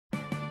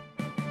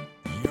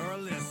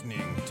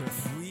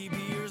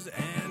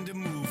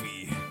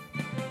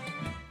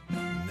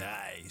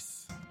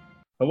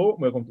Hello,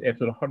 and welcome to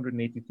episode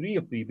 183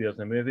 of Three Bears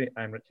in a Movie.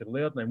 I'm Richard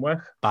Laird, and I'm with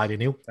Barry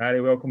Neal.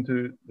 Barry, welcome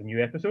to the new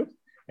episode.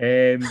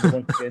 Once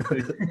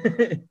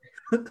again,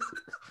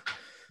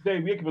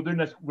 very weird. We're doing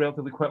this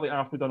relatively quickly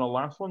after we've done our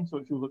last one, so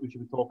it feels like we should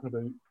be talking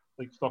about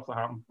like stuff that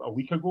happened a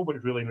week ago, but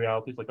it's really in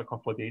reality it's like a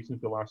couple of days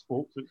since we last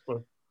spoke. So it's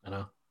for I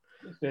know.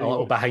 A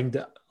little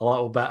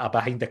bit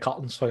behind the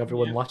curtains for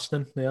everyone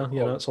listening. Yeah,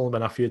 it's only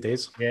been a few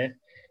days. Yeah.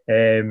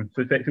 So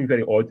it feels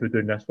very odd to be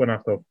doing this one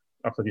after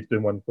just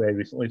doing one very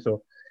recently.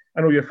 So I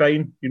know you're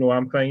fine. You know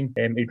I'm fine.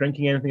 Are you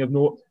drinking anything of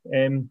note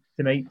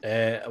tonight?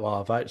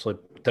 Well,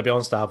 to be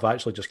honest, I've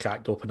actually just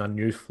cracked open a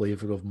new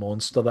flavour of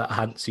Monster that I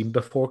hadn't seen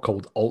before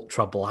called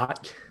Ultra Black.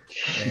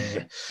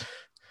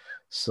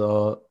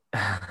 So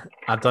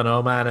I don't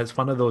know, man. It's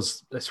one of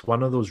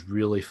those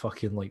really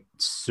fucking like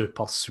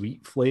super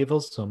sweet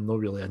flavours. So I'm not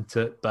really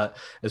into it, but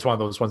it's one of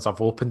those ones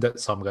I've opened it,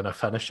 so I'm gonna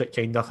finish it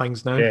kind of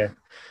things now. Yeah,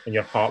 and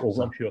your heart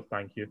will, I'm sure,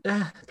 thank you.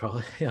 Yeah,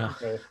 probably. Yeah.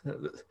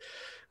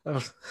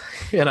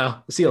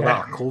 See a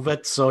lot of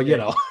COVID, so you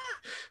know.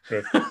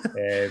 True.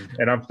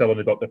 And I'm still on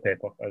the Dr.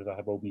 Pepper, as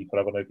I will be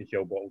forever now, because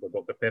Jill bottled the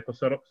Dr. Pepper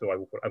syrup, so I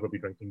will forever be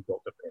drinking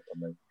Dr. Pepper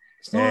now.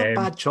 It's not a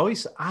bad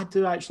choice. I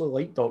do actually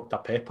like Dr.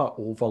 Pepper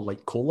over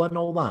like cola and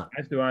all that.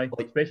 As do I,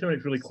 especially when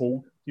it's really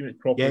cold. See, when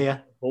it's properly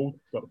cold,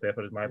 Dr.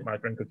 Pepper is my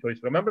drink of choice.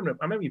 But I remember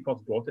when you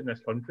first got it in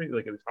this country,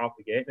 like it was hard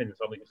to get, and then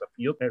suddenly it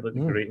disappeared. It was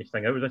like the greatest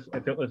thing. I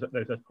felt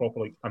there's this proper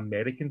like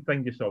American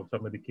thing just sort of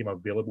suddenly became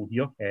available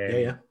here.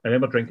 I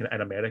remember drinking it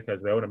in America as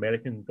well. And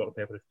American Dr.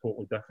 Pepper is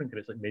totally different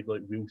because it's like made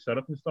like real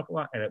syrup and stuff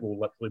like that, and it will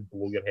literally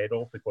blow your head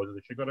off because of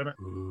the sugar in it.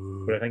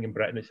 But I think in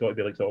Britain it's sort of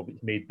be like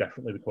it's made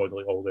differently because of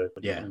like all the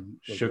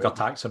sugar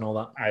tax and all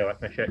that. I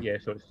like my shit,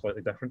 so it's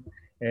slightly different.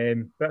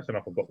 That's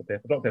enough of Dr.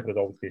 Pepper. Dr. Pepper is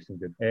always tasting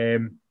good.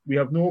 We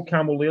have no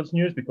Camel Laird's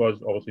news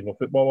because obviously no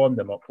football on,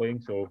 they're not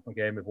playing. So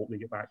again, we hope they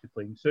get back to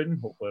playing soon.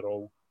 Hopefully they're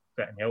all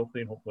fit and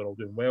healthy and hopefully they're all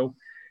doing well.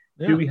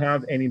 Yeah. Do we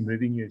have any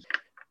movie news?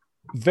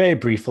 Very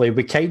briefly,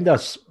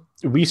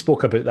 we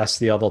spoke about this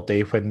the other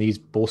day when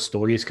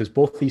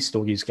both these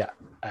stories get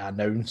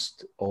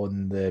announced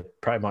on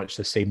pretty much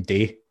the same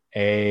day.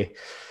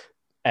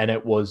 And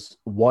it was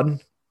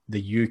one,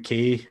 the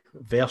UK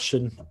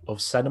version of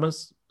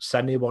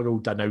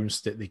Cineworld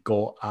announced that they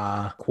got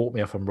quote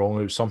me if I'm wrong,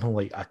 it was something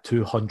like a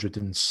 200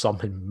 and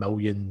something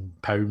million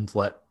pound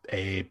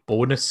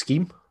bonus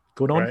scheme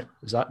going on. Right.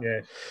 Is that? Yeah,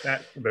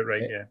 that's about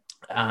right, yeah.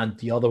 And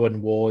the other one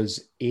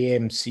was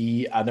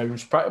AMC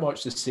announced pretty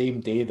much the same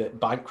day that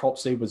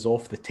bankruptcy was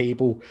off the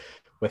table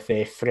with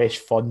fresh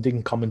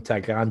funding coming to a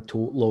grand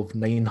total of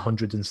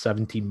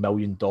 $917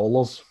 million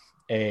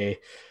to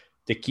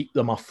keep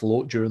them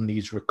afloat during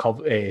these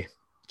recovery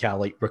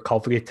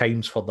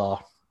times for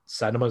their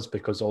cinemas,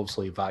 because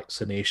obviously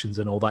vaccinations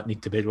and all that need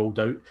to be rolled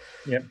out.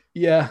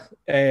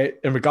 In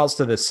regards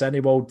to the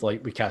Cineworld,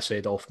 like we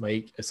said off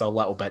mic, it's a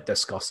little bit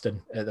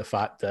disgusting at the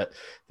fact that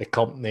the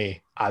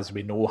company, as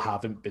we know,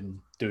 haven't been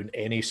doing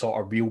any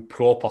sort of real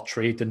proper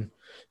trading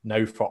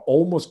now for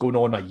almost going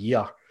on a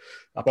year.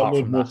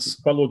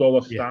 Followed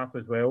all their staff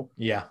as well.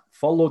 Yeah,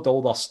 followed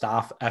all their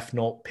staff, if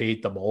not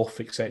paid them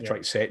off, etc.,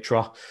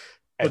 etc.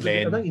 And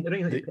then I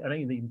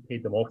think they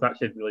paid them off.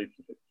 That's really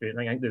strange.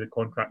 I think the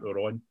contract they were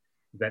on,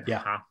 then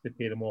have to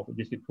pay them off. It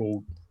just get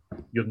told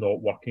you're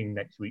not working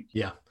next week.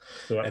 Yeah.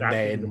 So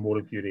that's even more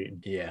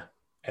infuriating. Yeah.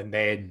 And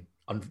then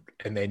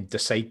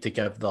decide to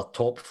give their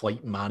top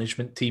flight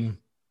management team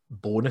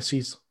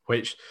bonuses,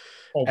 which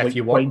if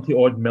you want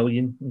 20 odd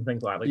million and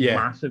things like that.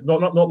 Massive.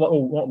 Not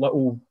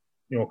little,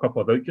 a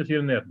couple of vouchers here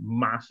and there,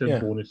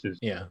 massive bonuses.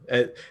 Yeah.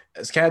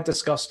 It's kind of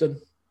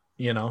disgusting.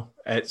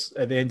 It's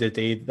at the end of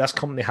the day, this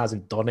company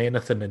hasn't done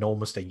anything in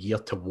almost a year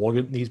to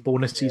warrant these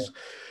bonuses. Yeah.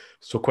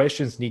 So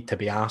questions need to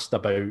be asked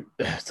about,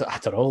 I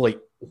don't know, like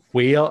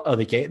where are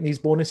they getting these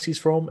bonuses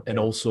from? And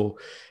also,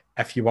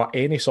 if you were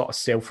any sort of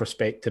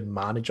self-respecting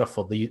manager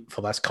for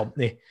this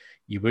company,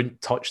 you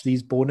wouldn't touch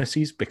these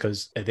bonuses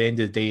because at the end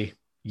of the day,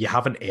 you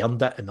haven't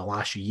earned it in the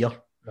last year.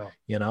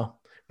 No.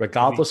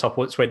 Regardless of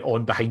what's went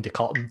on behind the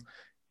curtain,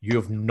 you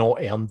have not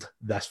earned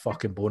this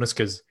fucking bonus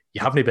because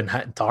you haven't even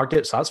hitting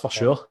targets, that's for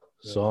sure.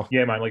 Yeah. So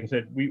yeah, man, like I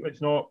said,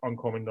 it's not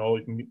uncommon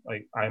knowledge.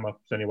 Like I'm a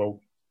Cineworld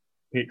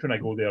patron. I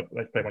go there.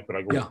 That's pretty much where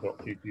I go to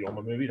talk to all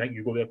my movies. I think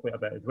you go there quite a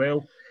bit as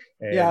well.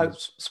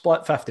 It's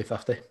split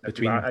 50-50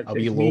 between a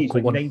wee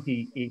local one.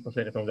 98%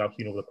 of films I've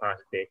seen over the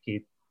past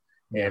decade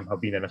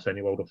have been in a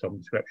Cineworld of some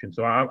description.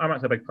 So I'm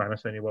actually a big fan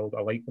of Cineworld.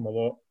 I like them a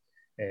lot.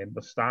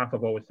 The staff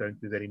I've always found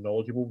to be very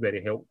knowledgeable,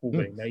 very helpful,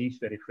 very nice,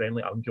 very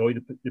friendly. I enjoy they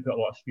put a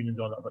lot of screenings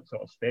on that, like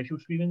sort of special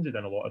screenings. They've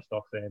done a lot of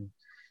stuff.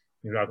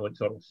 Rather like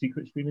sort of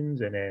secret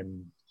screenings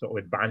and sort of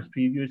advanced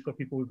previews for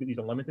people who've got these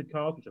unlimited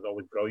cards, which is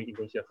always brilliant. You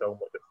can go see a film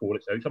before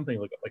it's out, something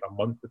like a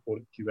month before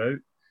it's due out.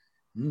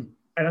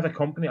 And as a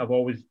company, I've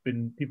always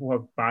been, people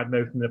have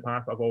badmouthed in the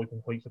past, I've always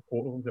been quite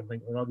supportive of them. I'm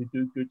thinking, they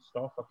do good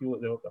stuff. I feel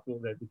like they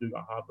do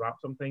a hard rap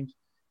sometimes.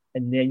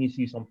 And then you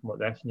see something like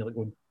this and you're like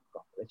going,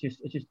 God, it's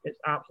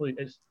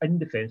absolutely, it's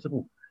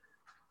indefensible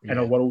in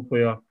a world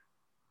where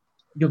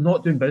you're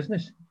not doing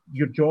business.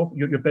 Your job,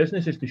 your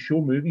business is to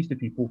show movies to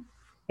people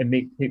and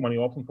take money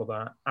off them for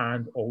that,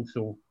 and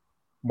also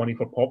money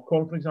for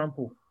popcorn, for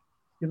example.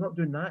 You're not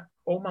doing that.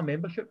 All my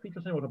membership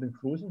features now have been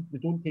frozen. They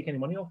don't take any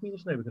money off me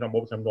just now because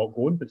I'm not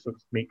going, but so it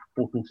makes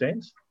total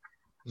sense.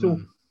 So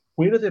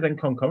where is their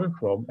income coming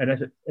from? And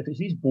if it's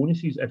these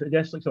bonuses, if it's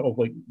just like sort of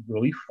like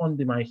relief fund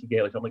they managed to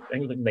get, like something, I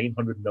think it was like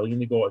 900 million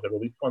they got as a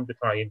relief fund to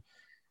try and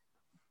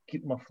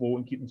keep them afloat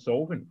and keep them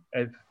solvent.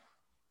 If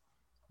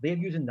they're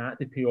using that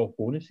to pay off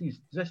bonuses,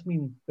 does this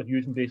mean they're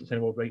using Basic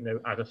Cinema right now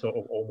as a sort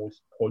of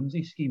almost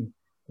Ponzi scheme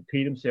to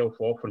pay themselves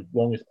off for as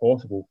long as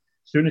possible?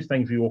 As soon as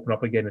things reopen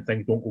up again and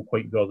things don't go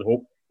quite well as they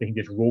hope, they can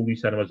just roll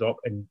these cinemas up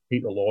and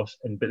take the loss.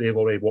 But they've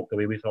already walked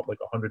away with something like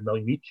 100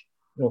 million each.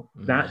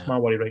 That's my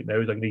worry right now.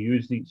 Is they're going to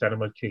use the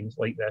cinema chains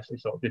like this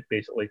as sort of just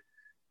basically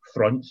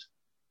fronts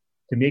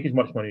to make as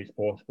much money as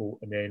possible,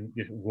 and then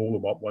just roll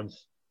them up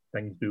once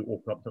things do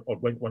open up, or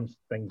once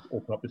things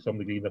open up to some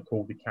degree and they're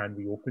told they can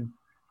reopen,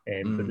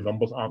 but the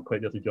numbers aren't quite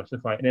there to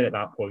justify it. And then at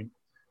that point,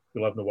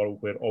 we live in a world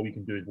where all you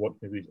can do is watch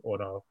movies on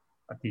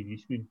a TV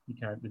screen. You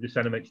can't. The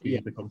cinema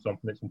experience becomes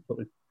something that's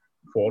completely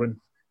foreign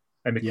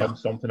and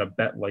becomes something a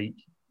bit like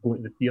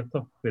going to the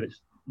theatre, where it's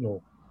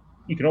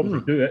you can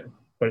obviously do it,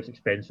 but it's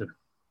expensive.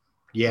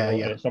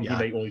 And it's something you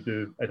might only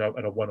do as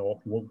a one-off.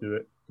 You won't do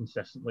it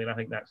consistently, and I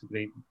think that's a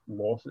great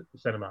loss that the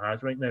cinema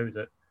has right now. Is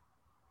that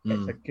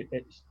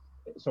it's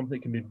something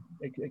that can be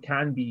it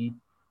can be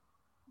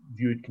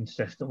viewed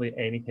consistently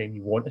anytime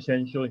you want,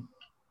 essentially,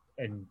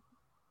 and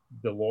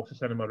the loss of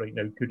cinema right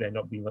now could end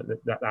up being like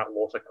that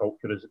loss of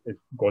culture is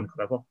gone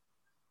forever.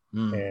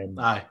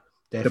 Aye,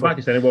 definitely. So back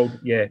to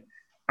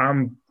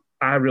Cineworld,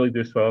 I really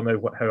do swallow now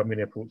how I'm going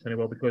to approach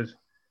Cineworld, because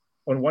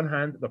on one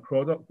hand, the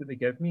product that they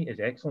give me is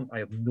excellent. I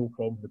have no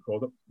problem with the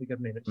product they give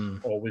me, and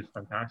it's always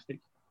fantastic.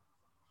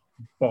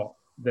 But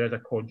there's a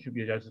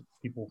contributor, as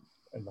people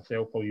and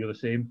myself, or you're the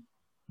same.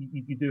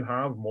 You do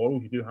have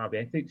morals, you do have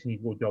ethics, and you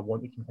go, do I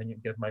want to continue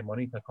to give my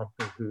money to a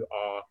company who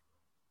are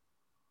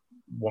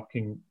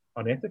working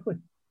unethically?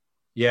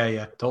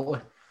 Yeah, totally.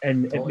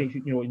 And it makes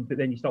you, but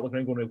then you start looking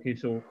around going, okay,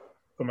 so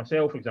for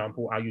myself, for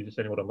example, I use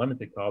the Cineworld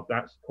Unlimited card.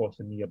 That's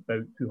costing me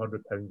about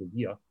 £200 a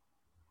year.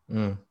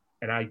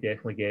 And I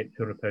definitely get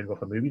 £200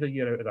 worth of movies a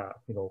year out of that.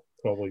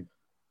 Probably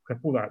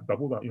triple that,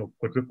 double that,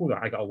 quadruple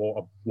that. I get a lot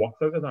of worth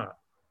out of that.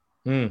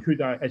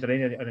 Could I, is there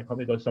any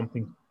company does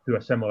something to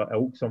a similar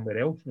ilk somewhere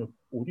else?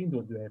 Odeon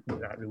don't do anything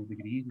to that real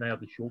degree. Neither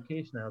the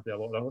Showcase, neither do a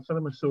lot of other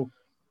cinemas. So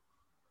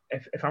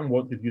if I'm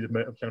wanting to view the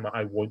amount of cinema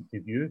I want to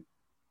view,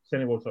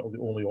 Cineworld's sort of the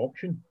only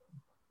option.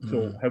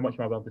 So how much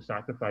am I willing to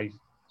sacrifice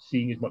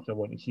seeing as much as I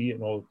want to see it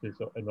in order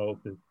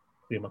to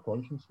clear my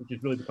conscience, which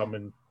is really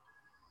becoming.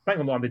 I think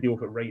I'm not on the deal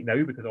with it right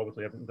now because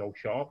obviously everything's all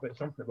sharp, but it's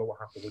something that we'll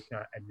have to look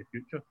at in the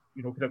future.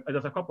 Because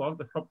there's a couple of,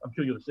 I'm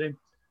sure you're the same.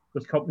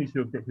 There's companies who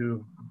have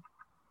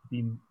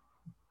been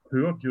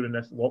poor during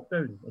this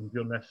lockdown and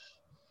during this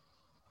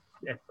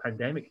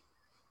pandemic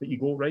that you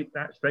go, right,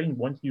 that's fine.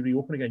 Once you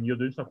reopen again, you're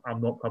doing stuff,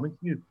 I'm not coming to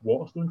you.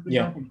 Waterstones, for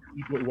example,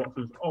 you go to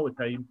Waterstones all the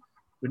time.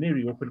 When they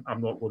reopen,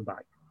 I'm not going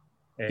back.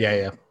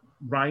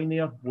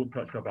 Ryanair won't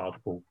touch a barge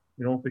pole,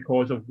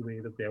 because of the way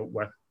they've dealt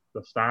with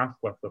their staff,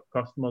 with their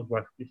customers,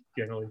 with just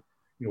generally,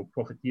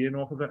 profiteering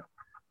off of it.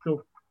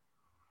 So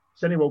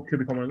Cineworld could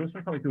become one of those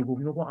companies who go,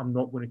 you know what, I'm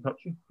not going to touch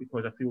you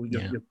because I feel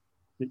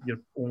you're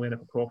only in it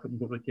for profit and you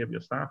don't really care about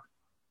your staff.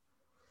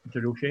 It's a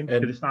real shame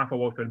because the staff are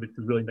all trying to be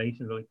really nice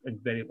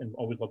and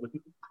always lovely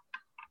people.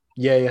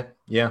 Yeah.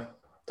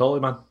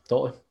 Totally, man.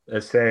 Totally.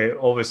 It's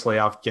obviously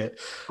I've got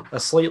a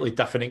slightly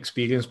different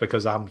experience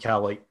because I'm kind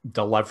of like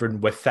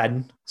delivering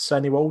within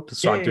Cineworld,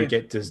 so I do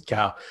get to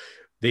kind of.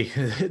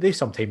 They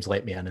sometimes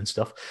let me in and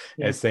stuff.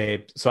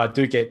 So I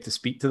do get to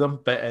speak to them,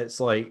 but it's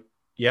like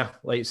you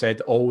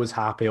said, always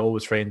happy,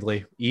 always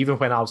friendly. Even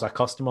when I was a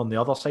customer on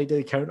the other side of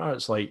the counter,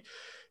 it's like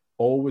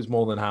always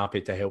more than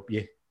happy to help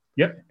you.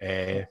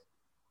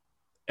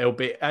 It'll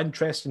be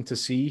interesting to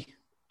see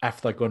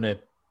if they're going to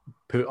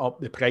put up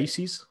the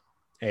prices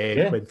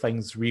when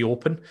things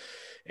reopen.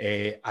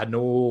 I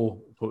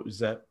know, what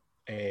was it?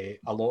 A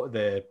lot of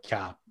the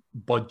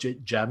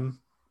budget gym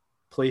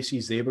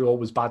places, they were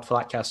always bad for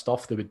that kind of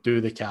stuff. They would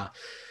do the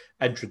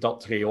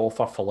introductory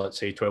offer for, let's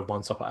say, 12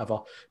 months or whatever.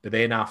 But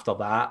then after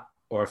that,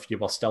 or if you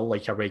were still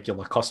like a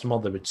regular customer,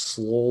 they would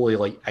slowly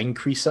like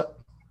increase it.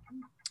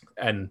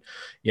 And,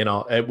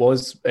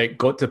 it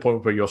got to the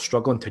point where you're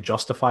struggling to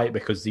justify it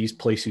because these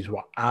places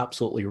were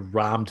absolutely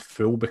rammed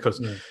full because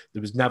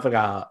there was never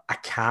a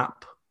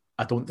cap,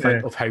 I don't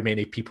think, of how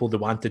many people they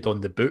wanted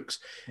on the books.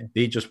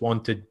 They just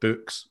wanted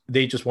books.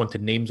 They just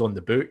wanted names on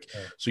the book.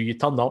 So you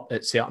turn up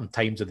at certain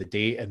times of the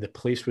day and the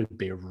place would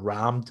be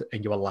rammed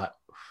and you were like,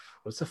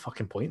 what's the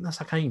fucking point in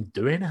this? I can't even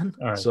do anything.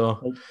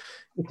 So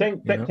the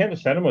thing of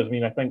cinemas,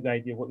 I think the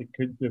idea of what they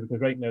could do, because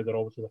right now they're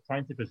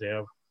trying to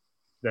preserve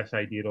this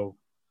idea of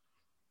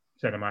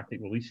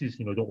cinematic releases.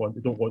 They don't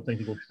want things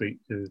to go straight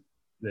to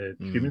the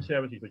streaming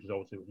services, which is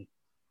obviously what's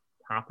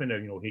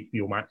happening now.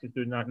 HBO Max is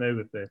doing that now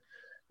with the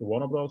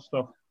Warner Bros.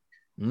 Stuff.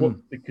 What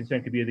the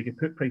concern could be, they could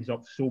put prices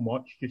up so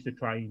much just to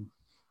try and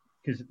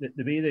because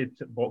the way the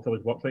box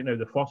office works right now,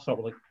 the first sort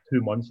of like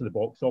 2 months of the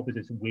box office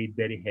is weighed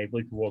very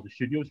heavily towards the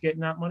studios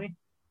getting that money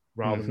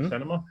rather than the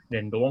cinema.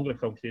 Then the longer the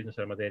film stays in the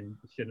cinema, then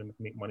the cinema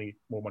can make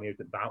more money out of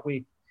it that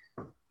way.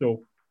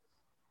 So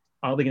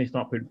are they going to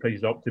start putting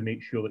prices up to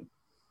make sure that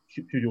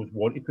studios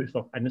want to put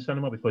stuff in the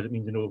cinema because it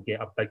means they know they'll get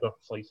a bigger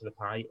slice of the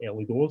pie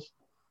early doors?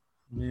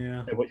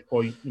 Yeah. At which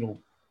point,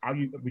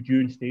 would you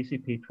and Stacey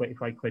pay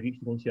 25 quid each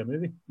to go and see a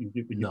movie? Would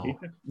you No. pay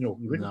for it? No,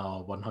 you wouldn't.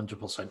 No,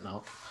 100%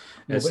 not.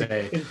 No,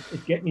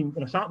 it's getting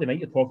on a Saturday night.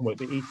 You're talking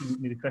about 18,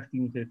 maybe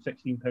 15 to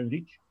 16 pounds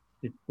each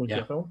to go and see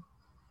a film.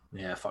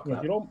 Yeah, fuck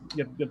that.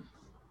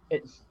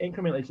 It's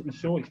incremental. It's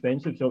so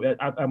expensive. So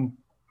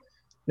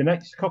the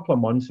next couple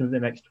of months, the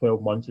next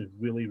 12 months is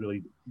really,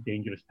 really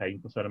dangerous time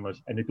for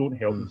cinemas, and they don't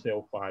help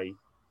themselves by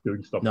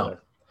doing stuff like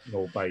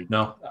this.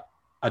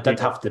 I did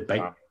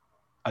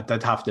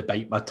have to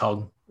bite my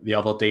tongue the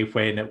other day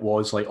when it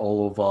was like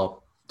all over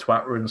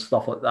Twitter and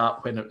stuff like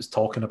that, when it was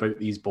talking about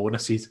these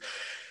bonuses,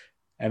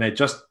 and it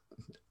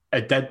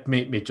did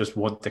make me just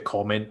want to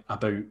comment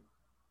about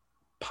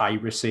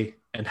piracy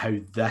and how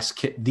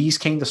these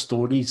kind of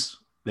stories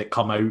that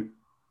come out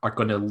are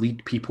going to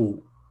lead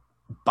people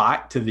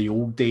back to the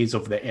old days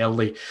of the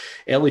early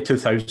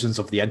 2000s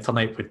of the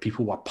internet, when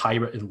people were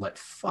pirating like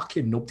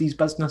fucking nobody's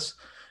business.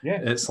 Yeah,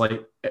 it's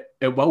like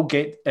it will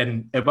get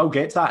to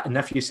that. And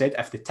if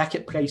the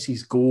ticket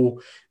prices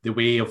go the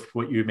way of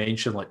what you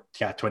mentioned, like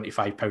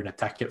 £25 a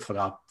ticket for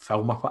a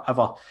film or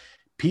whatever,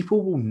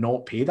 people will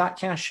not pay that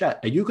kind of shit.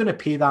 Are you going to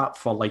pay that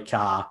for like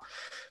a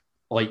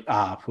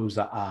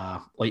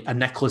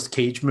Nicolas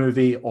Cage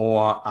movie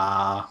or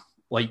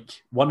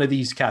like one of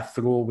these kind of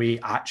throwaway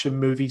action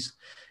movies?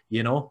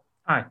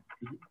 Aye.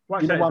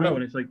 What's that as well?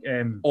 And it's like,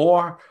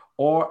 or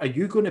are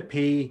you going to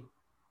pay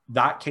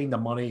that kind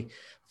of money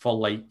for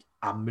like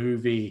a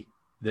movie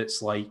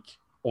that's like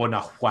on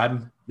a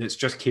whim that's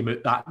just came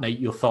out that night?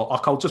 You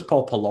thought, I'll just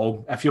pop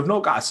along. If you've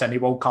not got a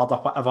Cineworld card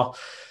or whatever,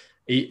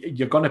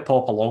 you're going to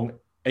pop along.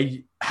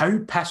 How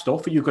pissed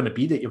off are you going to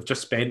be that you've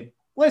just spent,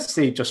 let's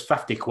say, just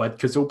 50 quid,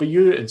 because it'll be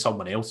you and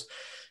someone else,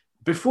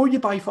 before you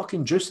buy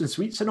fucking juice and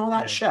sweets and all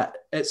that shit?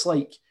 It's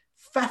like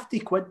 50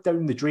 quid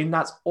down the drain.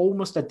 That's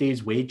almost a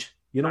day's wage.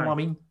 You know what I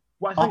mean?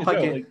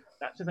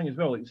 That's the thing as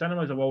well. Like,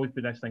 cinemas have always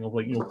been this thing of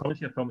like, come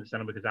see a film at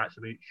cinema because that's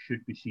the way it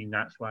should be seen.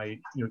 That's why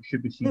it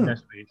should be seen this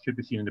way. It should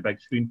be seen on the big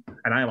screen.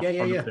 And I am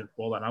 100%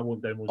 for that. And I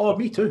won't download. Oh,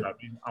 me too.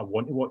 I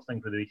want to watch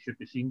things where they should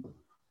be seen.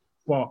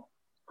 But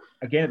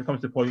again, it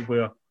becomes the point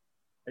where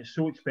it's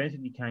so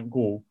expensive you can't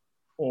go,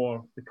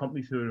 or the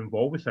companies who are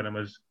involved with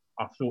cinemas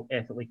are so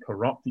ethically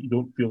corrupt that you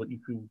don't feel like you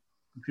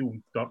feel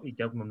dirty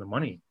giving them the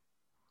money.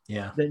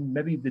 Yeah. Then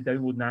maybe the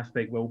downloading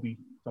aspect will be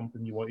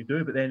something you want to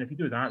do. But then if you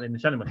do that, then the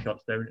cinema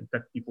shuts down and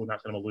 50 people in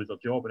that cinema lose their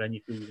job, and then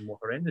you feel even more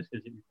horrendous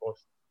because it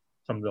costs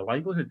some of their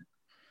livelihood.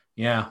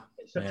 Yeah.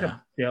 It's such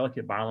a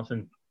delicate balance.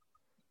 And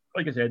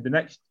like I said, the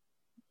next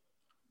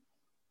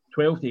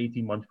 12 to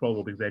 18 months probably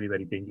will be very,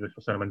 very dangerous for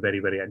cinema and very,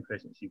 very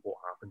interesting to see what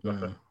happens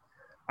with it.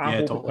 I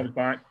hope it comes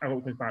back. I hope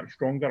it comes back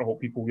stronger. I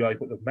hope people realise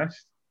what they've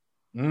missed.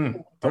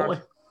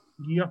 Totally.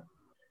 Year.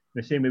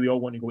 The same way we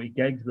all want to go to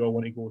gigs, we all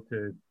want to go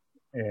to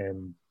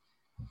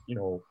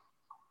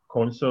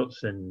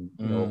concerts and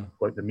go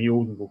out to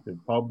meals and go to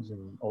pubs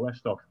and all that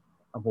stuff.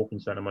 I'm hoping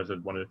cinemas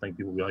is one of the things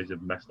people realise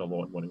they've missed a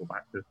lot and want to go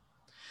back to.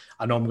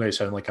 I know I'm going to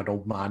sound like an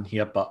old man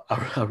here, but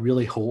I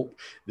really hope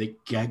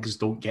that gigs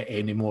don't get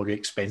any more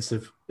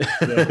expensive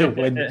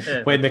when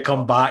they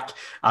come back.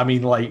 I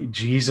mean, like,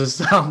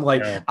 Jesus, I'm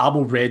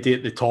already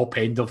at the top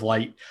end of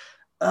like,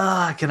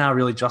 can I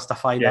really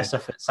justify this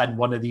if it's in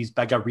one of these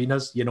big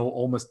arenas,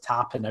 almost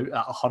tapping out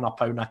at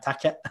 £100 a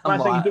ticket?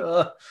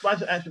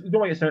 You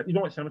don't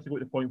want cinemas to go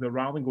to the point where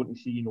rather than going to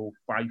see,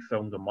 5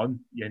 films a month,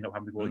 you end up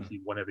having to go to see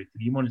one every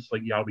 3 months,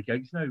 like the RB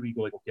gigs now. We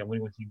go like, okay, I'm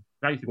going to see,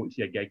 I used to go to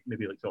see a gig,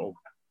 maybe like sort of,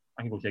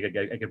 I can go see a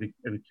gig every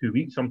 2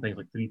 weeks, sometimes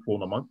like 3, 4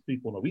 in a month, 3,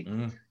 4 in a week.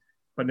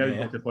 But now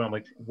it's to the point I'm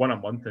like 1 a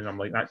month, and I'm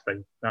like, that's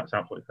fine. That's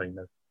absolutely fine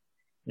now.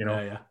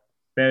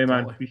 But anyway,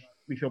 man,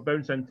 we shall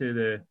bounce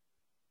into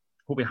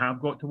what we have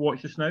got to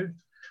watch just now,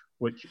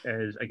 which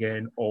is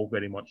again all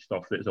very much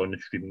stuff that is on the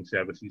streaming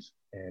services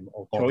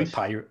of choice.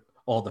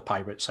 All the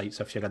pirate sites,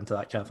 if you're into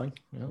that kind of thing.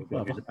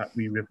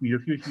 We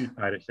refuse to use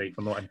pirate sites.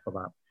 I'm not in for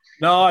that.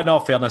 No,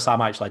 fairness,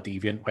 I'm actually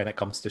deviant when it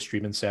comes to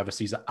streaming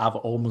services. I've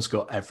almost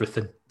got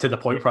everything to the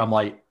point where I'm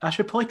like, I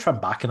should probably trim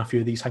back on a few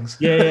of these things.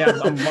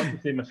 I'm much the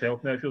same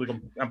myself now. I feel like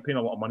I'm paying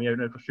a lot of money out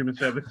now for streaming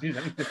services.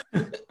 I need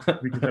to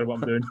reconsider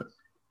what I'm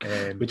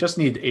doing. We just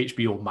need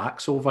HBO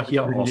Max over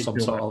here or some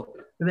sort of...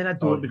 But then I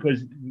don't,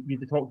 because we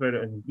talked about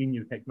it and me and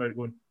you talked about it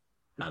going,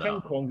 the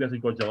King Kong vs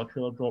Godzilla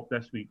trailer dropped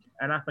this week,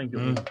 and I think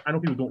I know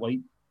people don't like,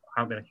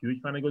 I haven't been a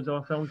huge fan of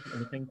Godzilla films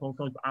and the King Kong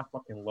films, but I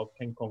fucking love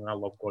King Kong and I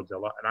love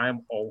Godzilla, and I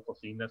am all for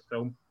seeing this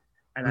film,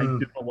 and I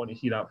do not want to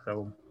see that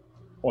film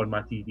on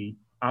my TV.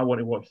 I want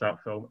to watch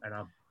that film in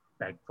a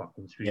big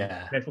fucking screen,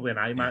 especially an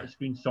IMAX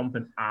screen,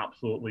 something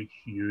absolutely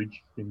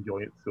huge to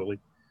enjoy it fully.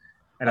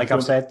 And like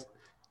I've said,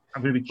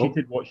 I'm going to be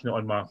cheated watching it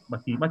on my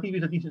TV. My TV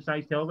is a decent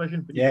sized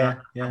television, but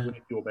I'm going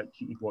to feel a bit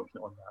cheated watching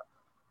it on that.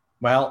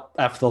 Well,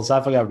 if there's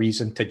ever a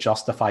reason to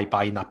justify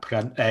buying a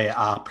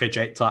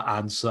projector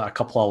and a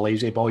couple of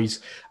lazy boys,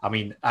 I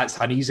mean, it's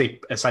an easy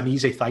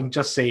thing.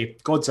 Just say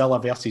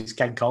Godzilla versus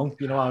King Kong.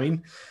 You know what I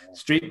mean?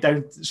 Straight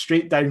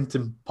down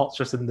to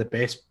purchasing the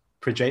best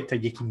projector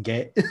you can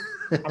get.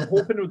 I'm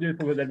hoping they'll do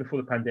it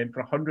before the pandemic.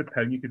 For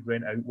 £100, you could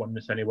rent out one of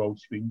the Cineworld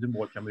screens and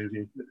watch a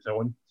movie that's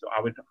on. So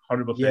I would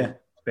 100%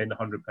 spend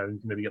 £100 and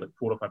maybe get like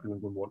 4 or 5 people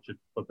and go and watch it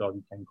for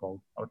King Kong.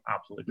 I would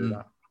absolutely do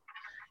that.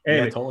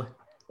 Anyway, yeah, totally.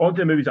 On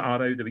to the movies that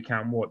are out that we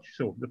can watch.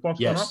 So the first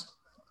one up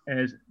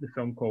is the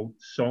film called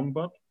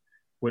Songbird,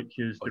 which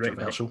is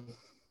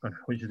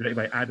directed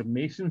by Adam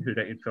Mason, who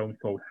directed films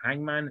called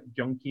Hangman,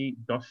 Junkie,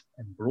 Dust,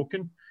 and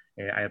Broken.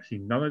 I have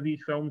seen none of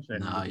these films,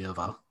 and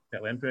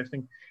fairly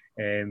interesting.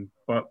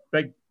 But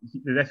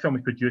this film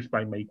is produced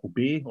by Michael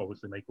Bay,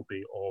 obviously Michael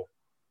Bay of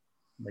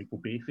Michael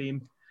Bay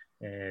fame.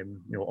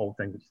 All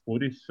things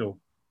exploded. So,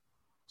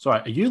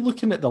 sorry, are you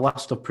looking at the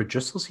list of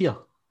producers here?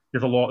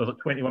 There's a lot. There's like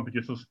 21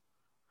 producers.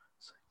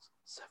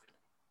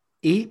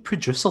 8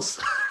 producers.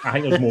 I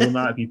think there's more than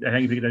that. I think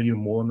if you get even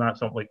more than that,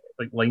 something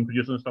like line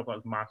producers and stuff,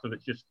 that's massive.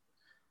 It's just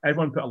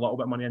everyone put a little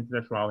bit of money into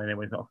this rather than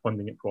anyone sort of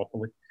funding it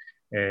properly.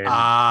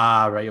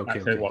 Right, okay.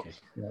 That's how it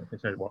works. Yeah,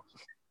 that's how it works.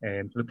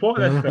 So the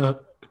plot of this film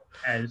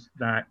is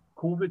that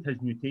COVID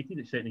has mutated.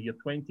 It's set in the year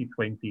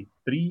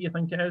 2023, I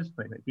think it is,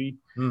 2023.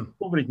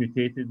 COVID has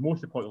mutated.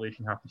 Most of the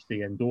population have to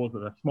stay indoors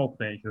with a small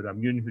percentage who are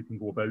immune, who can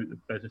go about the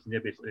business, and they're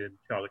basically in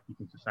charge of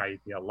keeping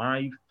society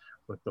alive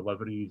with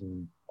deliveries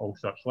and all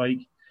such like.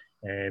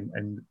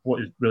 And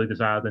what is really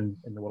desired in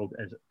the world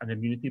is an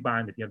immunity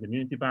ban. If you have the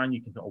immunity ban,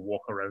 you can sort of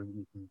walk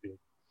around.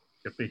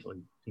 You're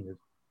basically seen as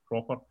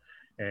proper.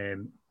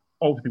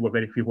 Obviously, we're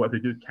very few. What if they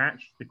do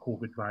catch the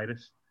COVID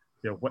virus,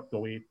 they're whipped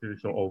away to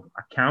sort of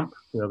a camp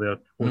where they're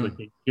supposedly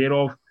taken care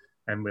of.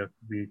 And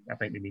I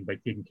think we mean by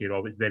taken care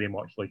of, it's very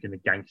much like in the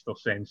gangster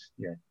sense.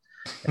 Yeah.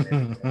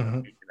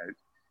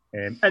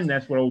 In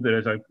this world, there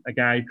is a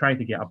guy trying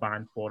to get a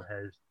ban for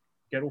his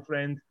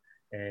girlfriend,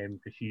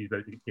 because she's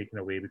about to get taken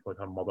away because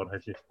her mother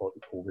has just caught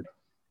the COVID,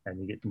 and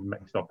you get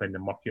mixed up in the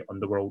murky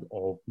underworld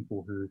of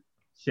people who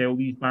sell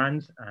these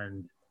bans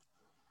and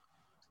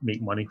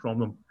make money from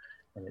them,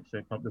 and it's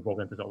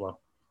evolved into sort of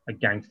a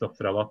gangster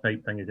thriller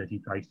type thing, as he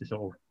tries to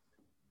sort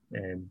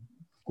of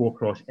go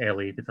across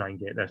LA to try and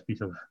get this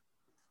piece of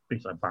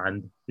basically a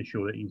band to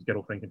show that his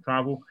girlfriend can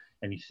travel,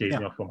 and he's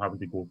saving her from having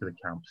to go to the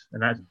camps,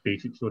 and that's a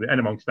basic story. And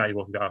amongst that, you've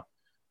also got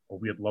a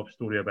weird love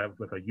story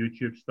with a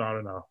YouTube star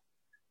and a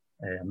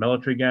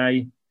military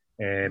guy,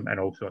 and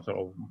also a sort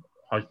of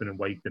husband and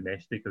wife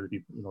domestic, or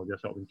they're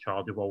sort of in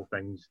charge of all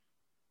things,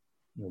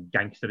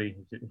 gangstery,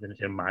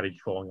 and marriage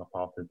falling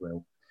apart as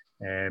well.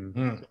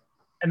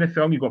 In the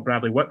film, you've got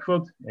Bradley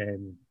Whitford,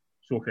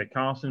 Sophia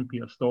Carson,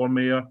 Peter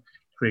Stormare,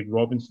 Craig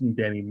Robinson,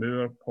 Demi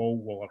Moore, Paul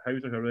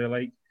Waller-Hauser, who I really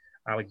like,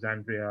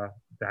 Alexandria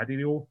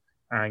Daddario,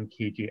 and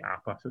KJ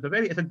Apa. So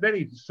it's a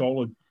very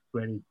solid,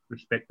 very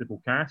respectable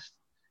cast.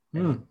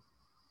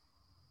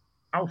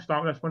 I'll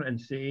start with this one and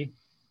say,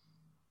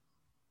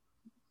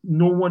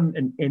 no one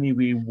in any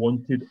way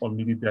wanted or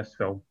needed this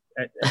film.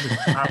 It was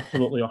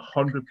absolutely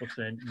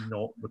 100%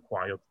 not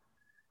required.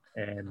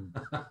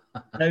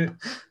 Now,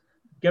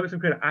 give us some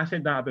credit. I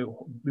said that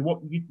about what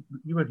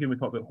you were here. We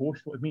talked about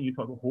Host. What you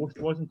talked about Host,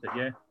 wasn't it?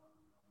 Yeah.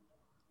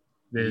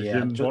 The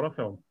Zoom horror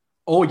film.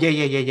 Oh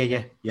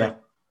yeah. Right.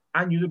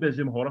 I knew there'd be a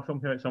Zoom horror film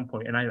here at some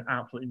point, and I had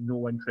absolutely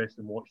no interest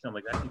in watching it.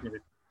 Like, this is going to be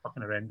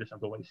fucking horrendous. I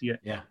don't want to see it.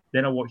 Yeah.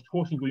 Then I watched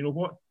Host and go, you know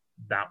what?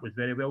 That was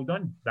very well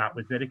done. That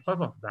was very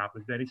clever. That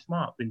was very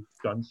smart. They've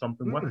done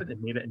something with it. They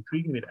made it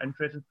intriguing, made it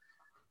interesting,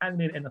 and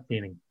made it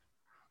entertaining.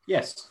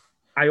 Yes.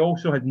 I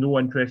also had no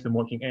interest in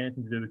watching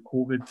anything to do with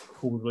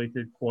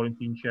COVID-related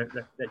quarantine shit.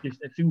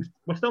 It feels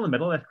we're still in the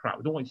middle of this crap.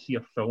 We don't want to see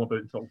a film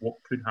about sort of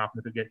what could happen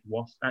if it gets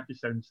worse. That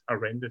just sounds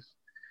horrendous.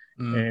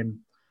 And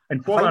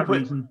for that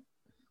reason,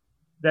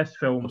 this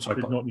film does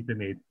not need to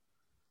be made.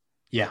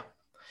 Yeah.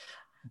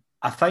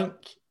 I think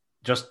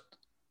just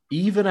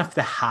even if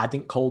they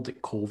hadn't called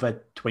it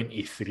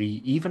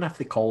COVID-23, even if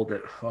they called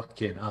it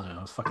fucking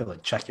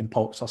like chicken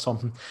pox or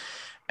something,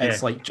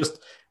 it's like just,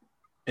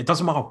 it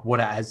doesn't matter what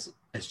it is.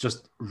 It's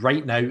just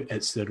right now,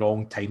 it's the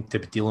wrong time to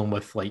be dealing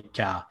with like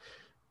a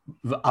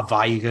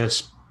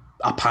virus,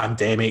 a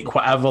pandemic,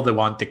 whatever they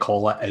want to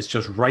call it. It's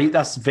just right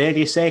this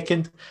very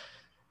second.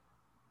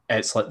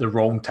 It's like the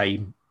wrong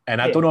time.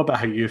 And I don't know about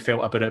how you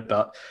felt about it,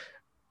 but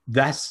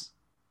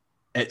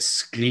it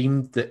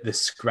screamed that the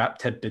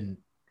script had been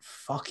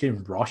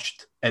fucking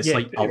rushed. It's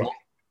like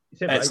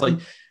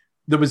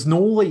there was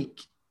no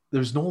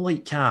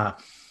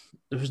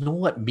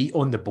meat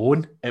on the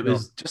bone. It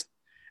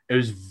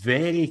was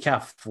very kind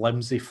of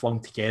flimsy, flung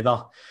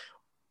together,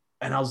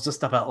 and I was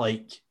just a bit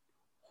like,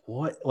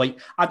 what? Like,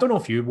 I don't know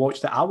if you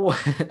watched it. I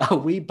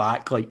way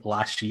back like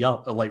last year,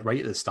 like right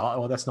at the start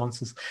of all this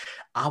nonsense,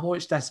 I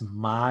watched this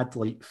mad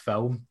like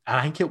film, and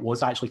I think it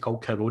was actually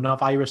called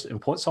Coronavirus.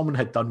 And what someone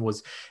had done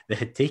was they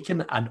had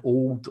taken an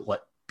old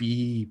like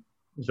B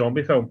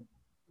zombie film.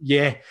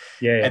 Yeah.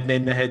 Yeah. And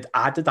then they had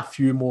added a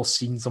few more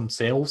scenes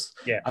themselves.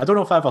 Yeah. I don't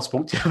know if I ever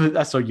spoke to you about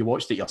this or you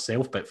watched it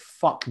yourself, but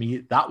fuck me,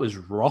 that was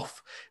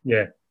rough.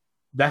 Yeah.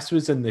 This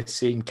was in the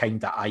same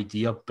kind of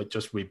idea, but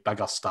just with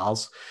bigger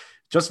stars.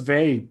 Just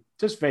very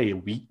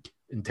weak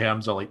in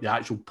terms of like the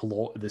actual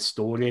plot of the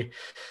story.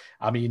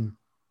 I mean,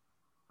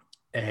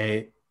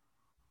 on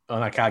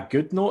like a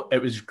good note,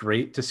 it was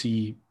great to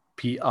see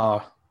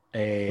Peter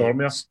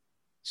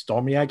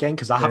Stormy again,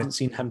 because I haven't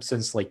seen him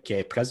since like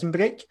Prison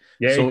Break.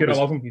 Yeah, so you're gonna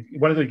love him. He's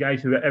one of those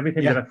guys who every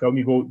time you're in a film,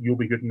 you go, "You'll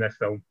be good in this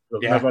film."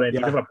 There's never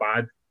a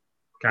bad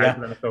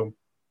character in a film.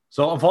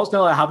 So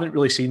unfortunately, I haven't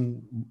really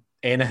seen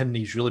anything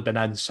he's really been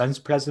in since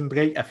Prison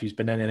Break, if he's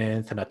been in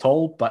anything at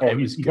all. But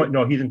he's one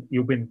of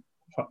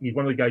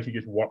the guys who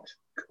just works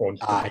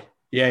constantly.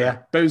 Yeah.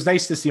 But it was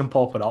nice to see him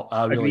popping up.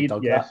 I really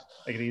dug that.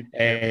 Agreed.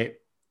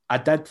 I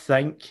did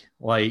think,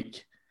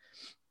 like,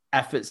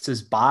 if it's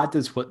as bad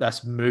as what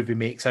this movie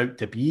makes out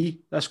to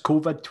be, this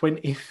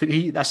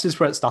COVID-23, this is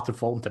where it started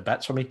falling to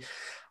bits for me.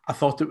 I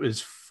thought it was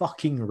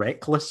fucking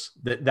reckless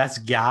that this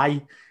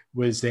guy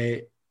was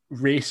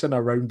racing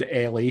around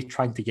LA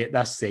trying to get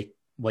this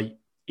like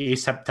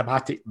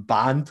asymptomatic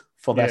banned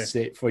for this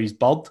for his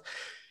bird.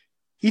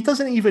 He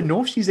doesn't even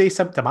know if she's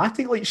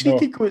asymptomatic. Like, she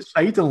could go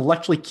outside and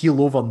literally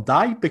keel over and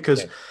die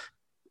because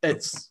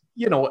it's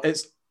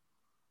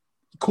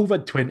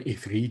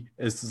COVID-23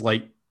 is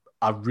like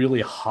a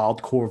really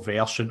hardcore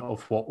version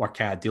of what we're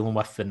kind of dealing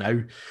with for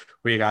now.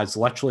 Whereas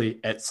literally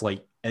it's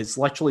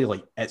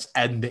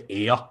in the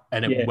air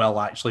and it will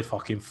actually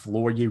fucking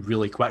floor you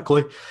really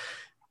quickly.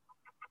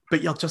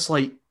 But you're just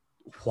like,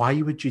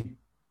 why would you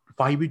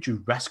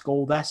risk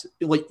all this?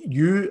 Like,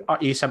 you are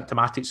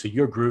asymptomatic, so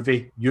you're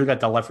groovy, you're a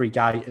delivery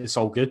guy, it's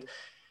all good.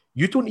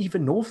 You don't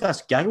even know if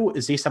this girl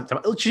is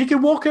asymptomatic. Like, she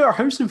can walk out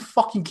her house and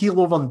fucking keel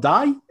over and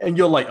die, and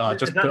you're like,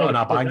 just put it on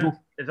a bangle.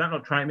 Is that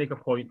not trying to make a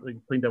point, like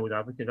playing devil's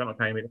advocate, is that not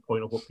trying to make a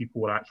point of what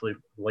people are actually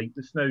like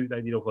this now? The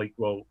idea of like,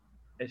 well,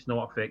 it's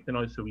not affecting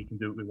us, so we can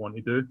do what we want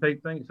to do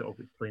type thing. Sort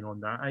of playing on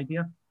that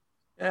idea.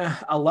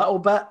 A little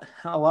bit.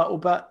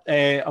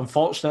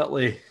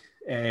 Unfortunately,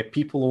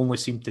 people only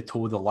seem to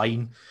toe the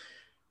line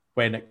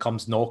when it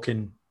comes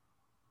knocking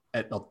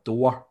at their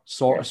door,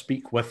 so to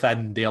speak,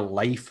 within their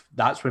life.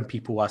 That's when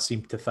people, I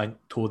seem to think,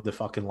 toe the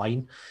fucking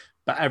line.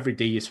 But every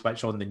day you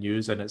switch on the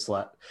news and it's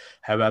like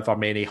however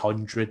many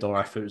hundred, or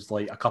if it was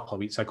like a couple of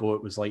weeks ago,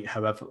 it was like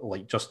however,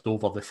 like just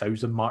over the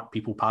 1,000 mark,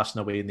 people passing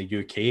away in the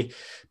UK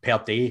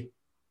per day.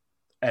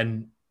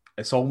 And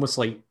it's almost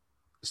like,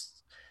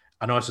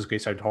 I know this is going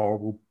to sound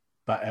horrible,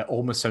 but it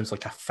almost sounds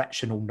like a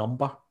fictional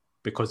number,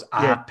 because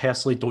I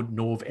personally don't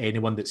know of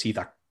anyone that's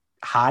either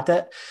had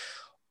it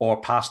or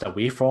passed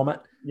away from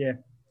it. Yeah.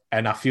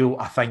 And I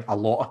think a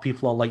lot of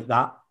people are like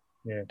that.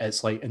 Yeah.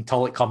 It's like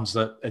until it comes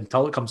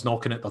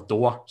knocking at the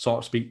door, so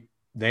to speak,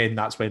 then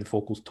that's when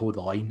folks toe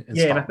the line and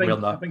start wearing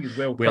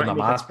the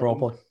mask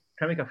properly.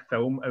 Trying to make a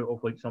film out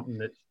of like something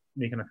that's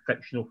making a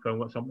fictional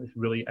film, or something that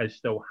really is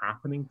still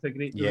happening to a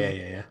great degree.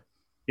 Yeah.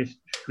 Just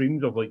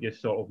streams of like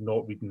just sort of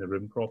not reading the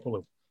room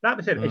properly. That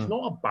being said, it's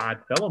not a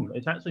bad film.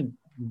 It's actually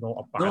not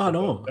a bad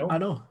film. I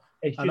know.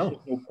 It's just there's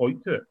no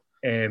point to it.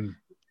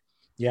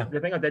 The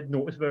thing I did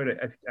notice about it,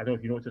 I don't know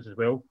if you noticed this as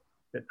well,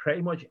 that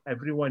pretty much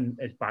everyone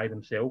is by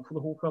themselves for the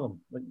whole film.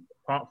 Like,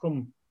 apart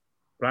from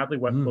Bradley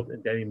Whitford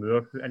and Demi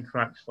Moore, who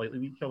interact slightly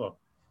with each other.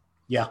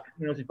 Yeah.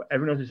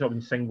 Everyone else is sort of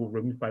in single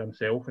rooms by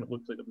themselves, and it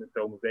looks like they're in the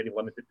film with very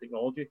limited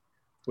technology,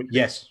 which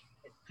it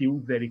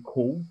feels very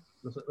cold.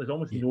 There's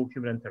almost no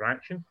human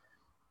interaction,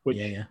 which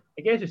I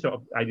guess is sort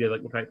of idea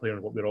like we're trying to play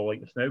on what we're all like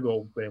this now. We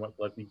all very much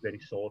live these very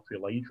solitary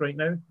lives right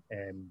now.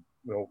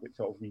 We're all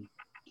sort of these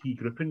key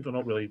groupings. We're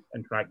not really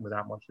interacting with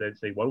that much of the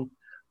outside world.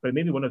 But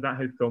maybe one of that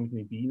how films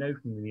may be now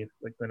from the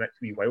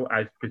next wee while,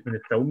 as because when they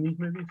film these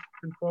movies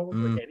going forward,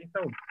 like any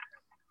film,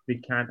 they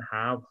can't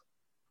have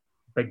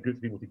big groups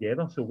of people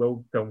together. So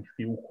will films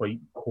feel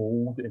quite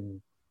cold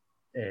and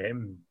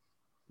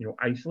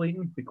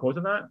isolating because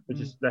of that? Which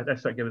is that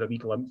sort of gives a wee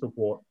glimpse of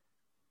what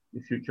the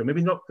future,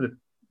 maybe not for the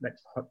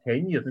next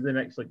 10 years, maybe the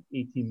next like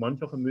 18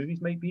 months of the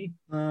movies might be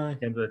in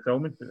terms of the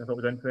filming. I thought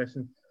was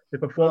interesting. The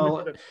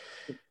performance.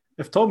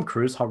 If Tom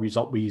Cruise hurries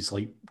up with his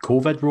like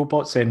COVID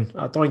robots, then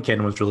I don't think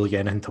anyone's really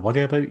getting anything to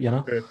worry about,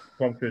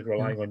 Tom Cruise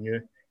relying on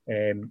you.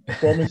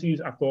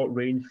 Performances I thought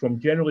ranged from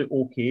generally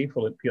okay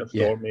for like Peter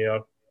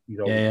Stormare, he's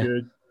always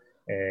good.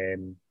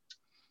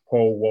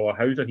 Paul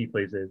Waller-Hauser, he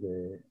plays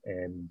the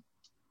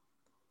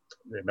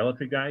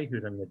military guy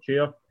who's in the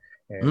chair.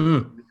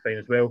 Fine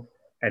as well.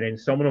 And then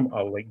some of them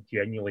are like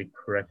genuinely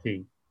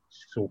pretty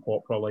soap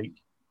opera like.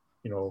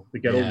 The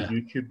girl, the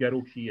YouTube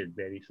girl, she is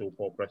very soap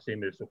opera.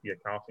 Same as Sophia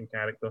Carson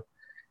character.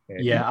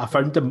 I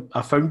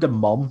found the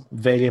mum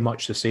very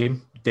much the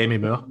same. Demi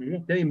Moore.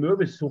 Demi Moore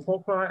was soap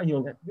opera, and you're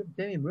like,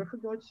 Demi Moore, for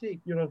God's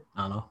sake,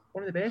 I know.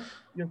 One of the best.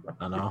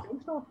 I know.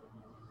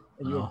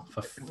 And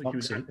for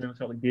fuck's sake. Sort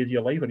of like Days of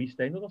Your Life or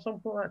EastEnders or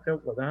something like that.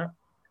 Felt like that.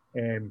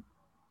 And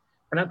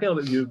that kind of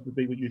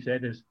what you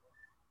said is,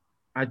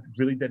 I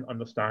really didn't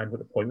understand what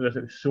the point was.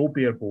 It was so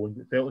bare bones.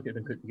 It felt like it had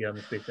been put together in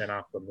the space of an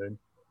afternoon.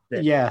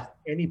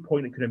 any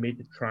point it could have made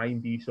to try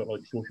and be sort of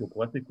like social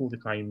political, to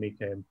try and make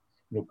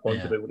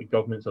points about what the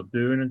governments are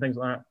doing and things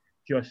like that,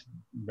 just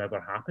never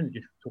happened.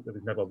 It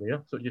was never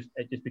there. So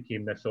it just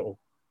became this sort of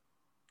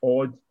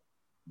odd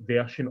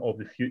version of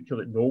the future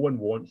that no one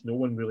wants, no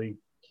one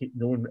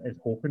is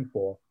hoping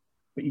for,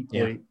 but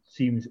equally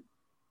seems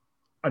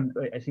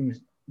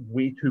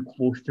way too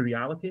close to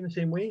reality in the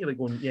same way. You're like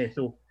going,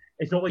 so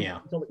it's not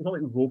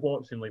like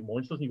robots and like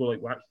monsters, and you go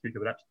like, well, that's future,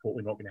 but that's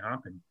totally not going to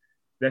happen.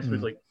 This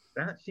was like,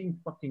 that seemed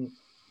fucking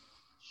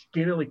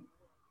scarily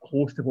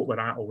close to what we're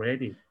at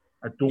already.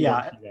 I don't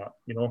want to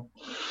see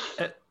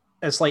that,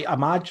 It's like,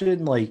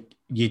 imagine like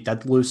you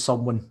did lose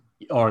someone,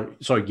 or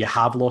sorry, you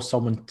have lost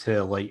someone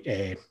to like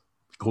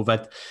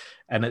COVID,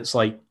 and it's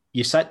like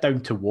you sit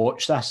down to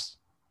watch this,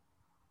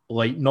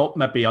 like not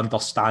maybe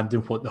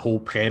understanding what the whole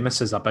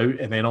premise is about,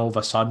 and then all of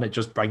a sudden it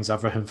just brings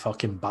everything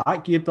fucking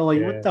back. You'd be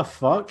like, what the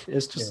fuck?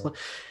 It's just like,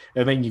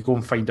 and then you go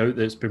and find out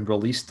that it's been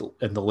released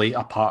in the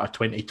later part of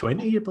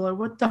 2020. You'd be like,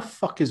 what the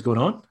fuck is going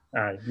on?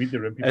 Read the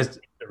room. Read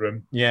the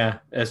room. Yeah,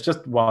 it's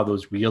just one of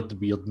those weird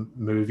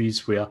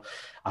movies where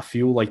I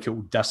feel like it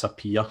will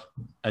disappear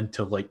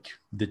into like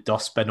the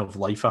dustbin of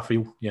life. I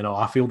feel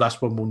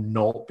this one will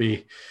not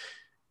be.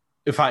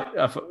 In fact,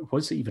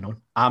 what's it even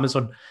on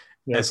Amazon?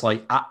 Yeah. It's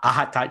like I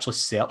had to actually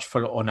search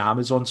for it on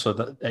Amazon so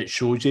that it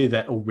shows you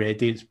that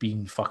already it's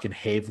been fucking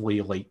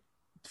heavily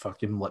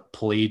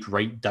played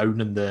right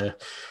down on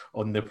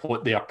the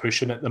what they are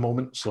pushing at the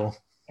moment. So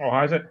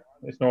has it?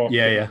 It's not.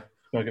 Yeah.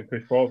 It's not getting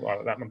pushed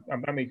forward. That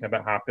makes me a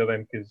bit happier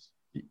then, because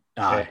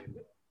I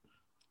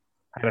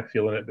had a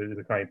feeling that they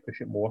were trying to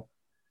push it more.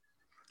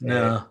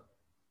 No.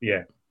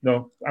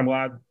 No, I'm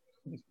glad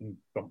it's been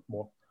dumped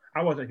more.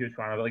 I wasn't a huge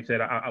fan of it. Like I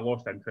said, I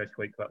lost interest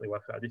quite quickly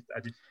with it.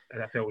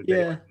 I felt it was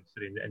very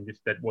unnecessary and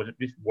just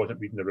wasn't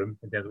reading the room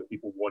in terms of what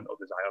people want or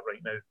desire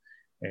right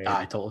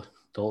now.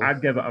 Totally.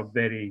 I'd give it a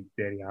very,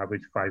 very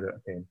average 5 out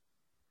of 10.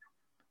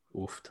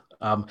 Oofed.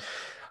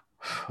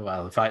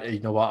 Well, in fact, you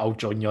know what? I'll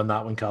join you on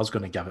that one, because I was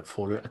going to give it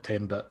 4 out of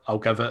 10, but I'll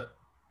give it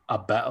a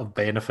bit of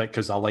benefit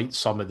because I liked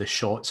some of the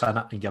shots in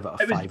it and give it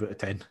a 5 out of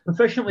 10.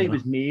 Professionally, it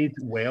was made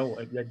well.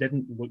 It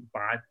didn't look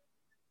bad.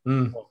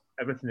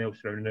 Everything else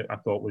around it I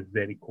thought was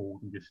very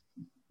cold and just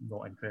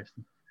not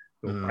interesting.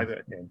 So 5 out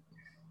of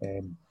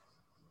 10.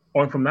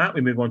 On from that,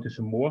 we move on to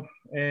some more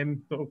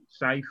sort of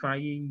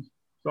sci-fi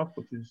stuff,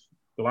 which is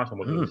the last one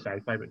wasn't really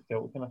sci-fi, but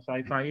still kind of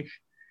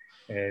sci-fi-ish,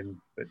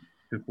 but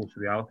too close to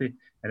reality.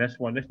 And this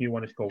new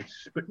one is called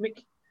Sputnik,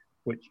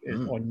 which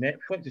is on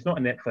Netflix. It's not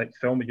a Netflix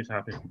film; it just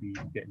happens to be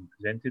getting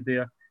presented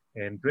there.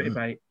 Directed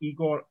by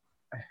Igor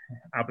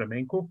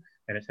Abramenko,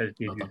 and it's his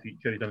debut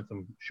feature. He's done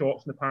some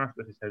shorts in the past,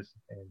 but this is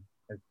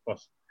his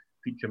first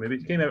feature movie.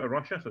 It came out of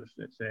Russia, so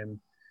it's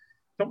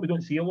something we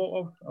don't see a lot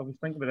of. I was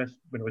thinking about this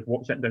when I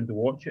was sitting down to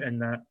watch it,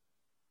 and that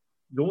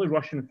the only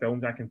Russian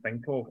films I can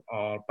think of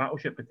are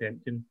Battleship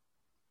Potemkin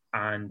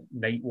and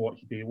Night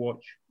Watch, Day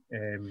Watch.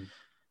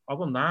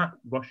 Other than that,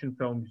 Russian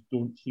films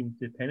don't seem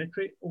to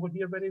penetrate over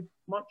here very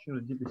much.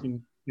 They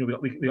seem, we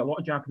got a lot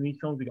of Japanese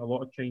films, we got a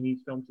lot of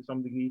Chinese films to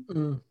some degree, a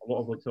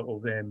lot of like sort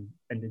of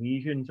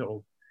Indonesian, sort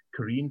of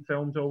Korean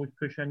films always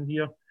push in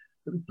here.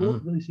 But we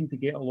don't really seem to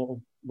get a lot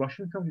of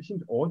Russian films. It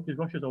seems odd because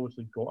Russia's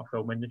obviously got a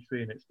film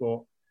industry and it's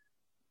got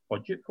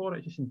budget for it.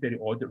 It just seems very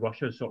odd that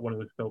Russia's sort of one of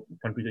those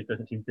countries that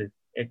doesn't seem to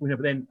echo here.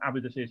 But then I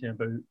would just say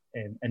something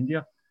about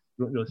India.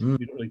 We don't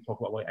really talk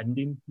about like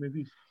Indian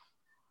movies.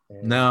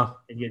 No.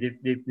 And yeah,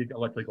 they've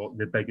literally got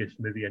the biggest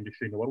movie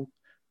industry in the world.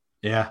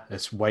 Yeah,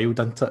 it's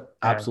wild, isn't it?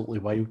 Absolutely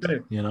wild. I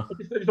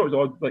just thought it was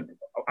odd. Like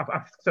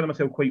I've considered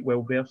myself quite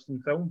well versed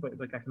in film, but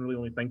like I can really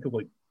only think of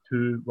like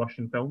 2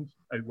 Russian films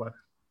apart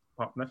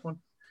from this one.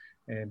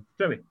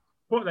 So anyway,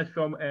 plot of this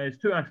film is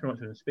 2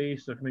 astronauts in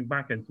space. They're coming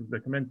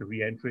into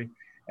re-entry,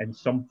 and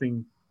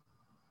something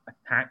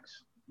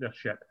attacks their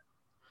ship.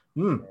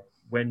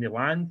 When they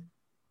land,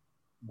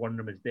 one of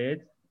them is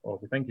dead, or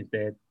they think is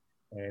dead.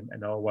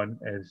 Another one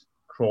is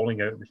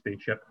crawling out of the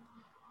spaceship.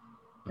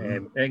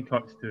 Then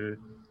cuts to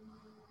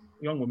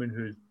a young woman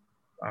who's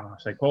a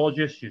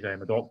psychologist. She's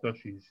a doctor.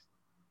 She's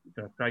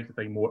going to try to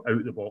find more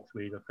out-of-the-box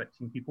ways of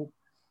fixing people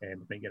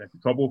and might get into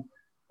trouble.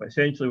 But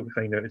essentially what we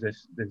find out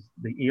is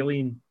the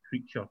alien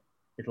creature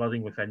is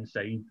living within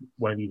inside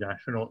one of these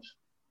astronauts.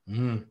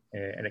 And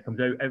it comes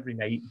out every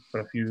night for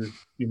a few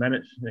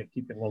minutes, and it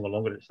keeps getting longer and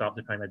longer. It starts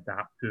to kind of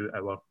adapt to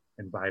our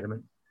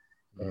environment.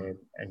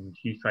 And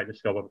she's trying to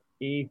discover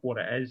A, what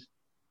it is,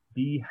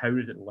 B, how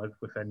does it live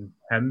within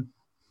him,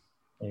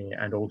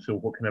 and also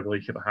what kind of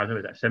relationship it has.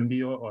 Is it a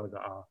symbiote, or is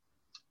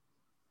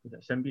it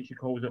a symbiote she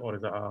calls it, or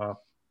is it a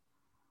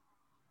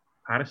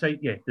parasite?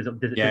 Yeah, does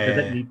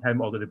it need him,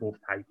 or do they both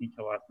tie to each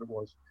other? That's what it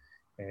was.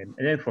 And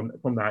then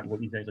from that,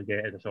 what you essentially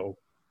get is a sort of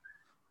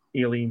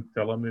alien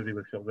thriller movie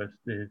with sort of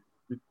the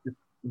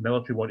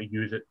military want to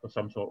use it for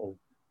some sort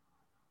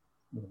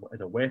of as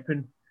a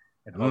weapon,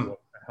 and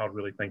her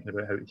really thinking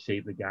about how to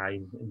save the guy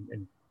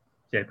and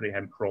separate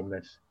him from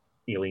this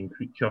alien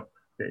creature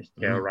that is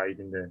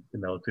terrorizing the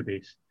military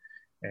base.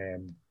 A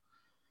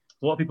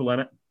lot of people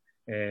in it,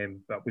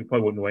 but we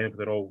probably won't know anything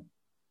because they're all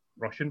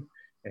Russian.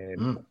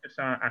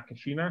 Okasa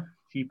Akashina,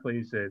 she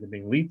plays the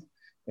main lead.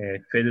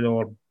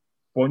 Fedor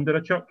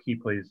Bondarchuk, he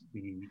plays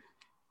the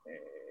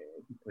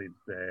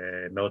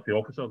military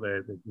officer,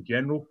 the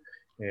general.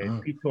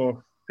 Peter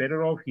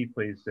Fedorov, he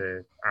plays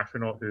the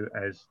astronaut who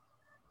has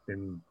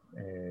been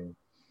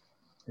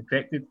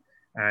infected.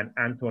 And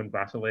Anton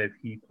Vasilev,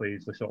 he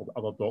plays the sort of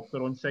other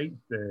doctor on site,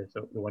 the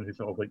one who's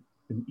sort of like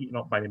been eaten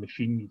up by the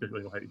machine. He doesn't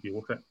really know how to deal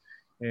with it.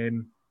 What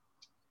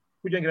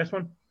do you think of this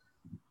one?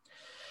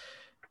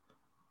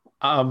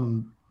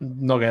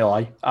 Not gonna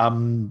lie,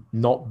 I'm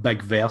not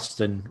big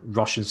versed in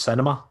Russian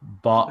cinema,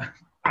 but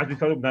as we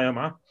told him, I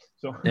am.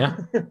 So yeah,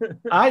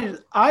 I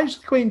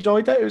actually quite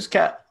enjoyed it. It was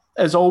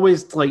as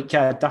always, like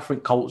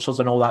different cultures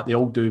and all that. They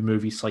all do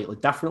movies slightly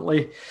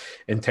differently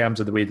in terms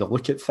of the way they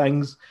look at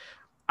things.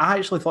 I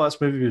actually thought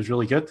this movie was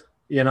really good.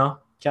 You know,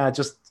 kind of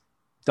just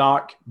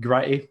dark,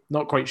 gritty.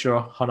 Not quite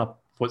sure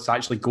what's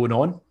actually going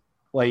on.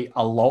 Like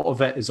a lot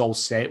of it is all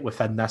set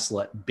within this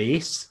like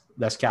base,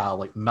 this kind of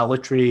like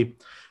military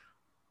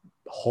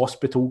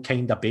hospital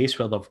kind of base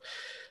where they've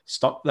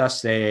stuck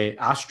this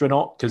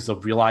astronaut because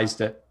they've realised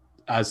that,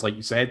 as like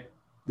you said,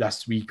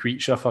 this wee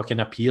creature fucking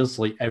appears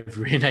like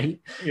every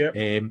night.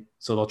 Yeah.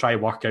 So they'll try to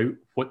work out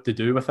what to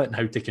do with it and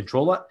how to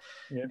control it.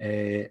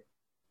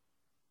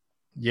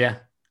 Yeah.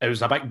 It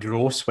was a bit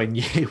gross when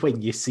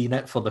you seen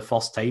it for the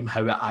first time,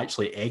 how it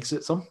actually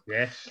exits them.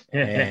 Yes.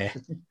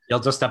 You're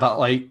just a bit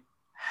like,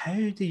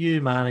 how do you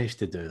manage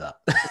to do that?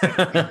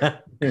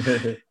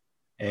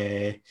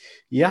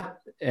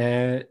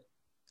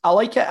 I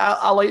like it.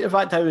 I like the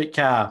fact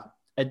how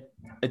it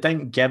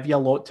didn't give you a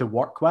lot to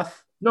work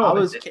with. No,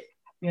 it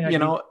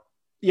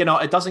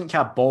doesn't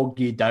kind of bog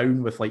you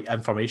down with like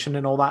information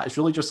and all that. It's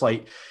really just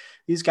like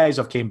these guys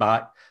have came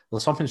back.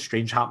 There's something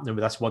strange happening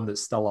with this one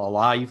that's still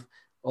alive.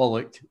 Oh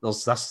look,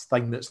 there's this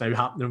thing that's now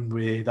happening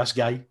with this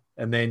guy,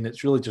 and then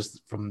it's really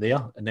just from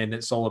there. And then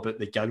it's all about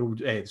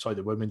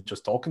the woman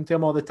just talking to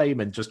him all the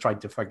time and just trying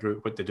to figure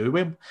out what to do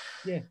with him.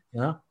 Yeah.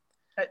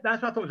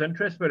 That's what I thought was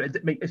interesting about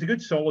it. It's a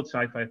good, solid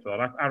sci-fi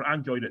thriller. I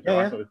enjoyed it.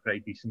 I thought it was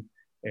pretty decent.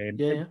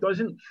 It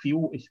doesn't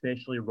feel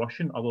especially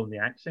Russian, other than the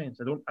accents.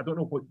 I don't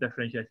know what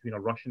differentiates between a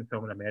Russian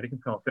film and an American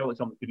film. I felt like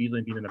something could easily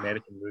have been an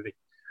American movie.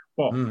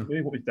 But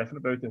maybe what was different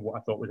about it and what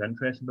I thought was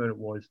interesting about it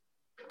was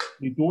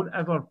they don't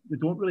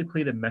really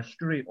play the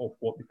mystery of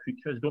what the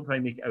creature is. They don't try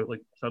and make it out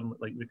like suddenly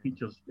like the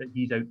creature's that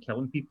he's out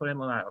killing people or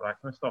anything like that or that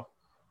kind of stuff.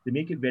 They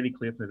make it very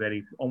clear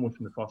almost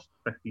from the first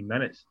 15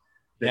 minutes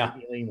that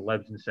the alien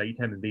lives inside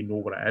him and they know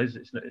what it is.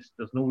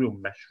 There's no real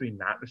mystery in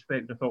that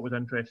respect. I thought was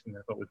interesting.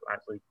 I thought was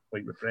actually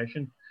quite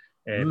refreshing.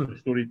 The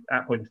story at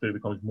that point in the story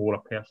becomes more a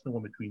personal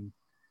one between,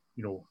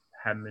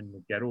 him and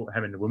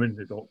the woman,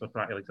 the doctor,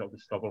 trying to like sort of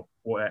discover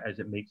what it is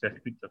that makes this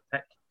creature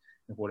tick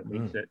and what it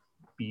makes it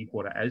be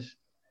what it is.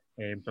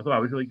 So I thought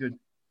that was really good.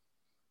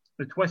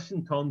 The twists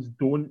and turns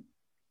don't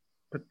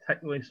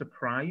particularly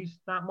surprise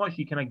that much.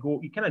 You kind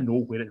of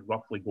know where it's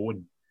roughly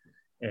going.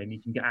 And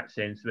you can get that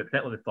sense of it,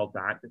 particularly the third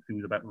act, it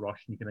feels a bit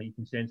rushed. You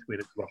can sense where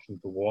it's rushing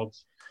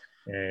towards.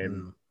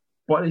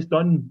 But it's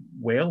done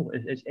well.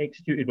 It's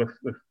executed with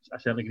a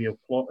certain degree of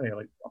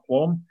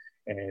aplomb.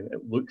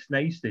 It looks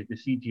nice. The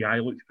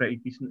CGI looks pretty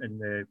decent, and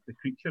the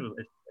creature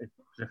is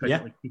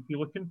sufficiently creepy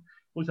looking.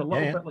 It looks a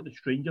little bit like the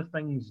Stranger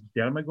Things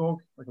Dermagog,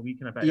 like a wee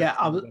kind of bit. Yeah,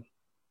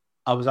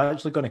 I was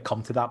actually going to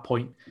come to that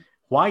point.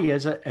 Why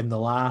is it in the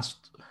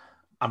last,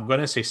 I'm going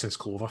to say since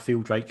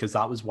Cloverfield, right? Because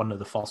that was one of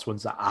the first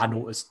ones that I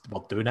noticed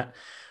were doing it.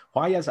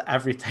 Why is it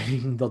every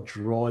time they're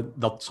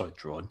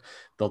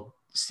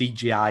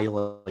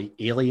CGI like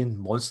alien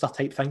monster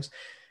type things,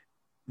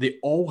 they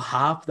all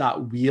have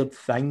that weird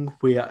thing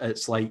where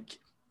it's like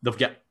they've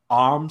got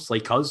arms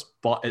like us,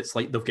 but it's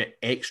like they've got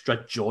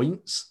extra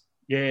joints.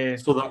 Yeah.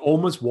 So they're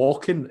almost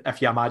walking,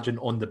 if you imagine,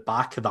 on the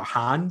back of their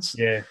hands.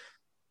 Yeah.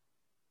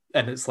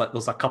 And it's like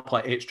there's a couple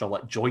of extra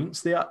like joints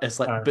there. It's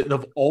like, but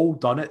they've all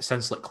done it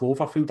since like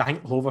Cloverfield. I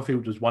think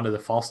Cloverfield was one of the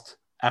first,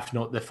 if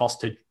not the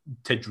first,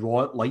 to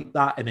draw it like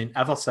that. And then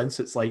ever since,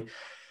 it's like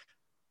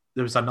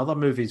there was another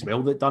movie as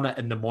well that done it,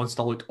 and the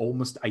monster looked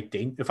almost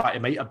identical. In fact,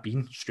 it might have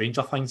been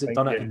Stranger Things that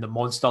done it, and the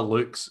monster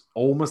looks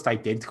almost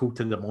identical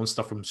to the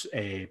monster from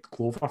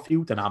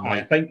Cloverfield. And I'm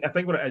like, I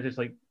think what it is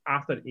like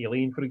after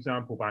Alien, for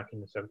example, back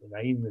in the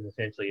 '79, and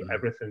essentially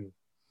everything.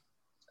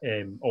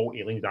 All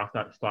aliens after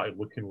that started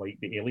looking like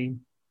the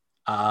alien.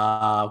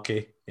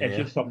 Okay. Yeah, it's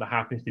just something that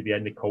happens to be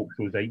in the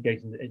cultural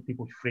zeitgeist, and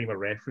people frame a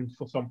reference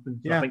for something.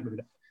 So I think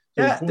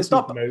it's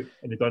not come out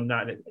and they've done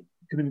that. And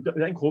in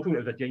Cloverfield, it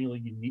was a genuinely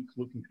unique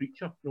looking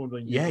creature. No one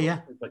really knew.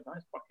 It's like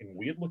that's fucking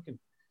weird looking.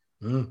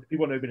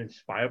 People have now been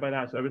inspired by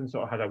that, so everything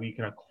sort of has a wee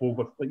kind of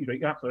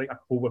like a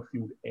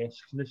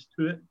Cloverfield-esqueness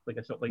to it, like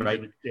a sort of like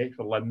the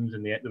extra limbs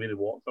and the way they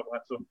walk stuff like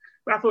that. So,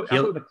 but I thought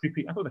the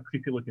creepy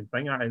looking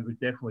thing. It was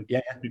definitely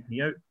creeped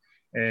me out.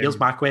 Here's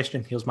my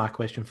question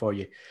for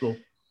you. Go.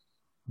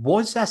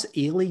 Was this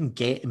alien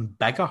getting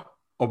bigger,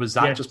 or was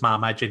that just my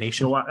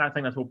imagination? No, I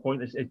think that's the whole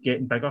point. It's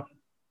getting bigger.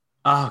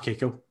 Ah, okay,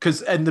 cool.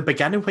 Because in the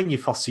beginning, when you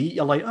first see it,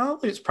 you're like, oh,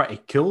 it's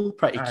pretty cool,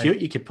 pretty Aye.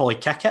 cute. You could probably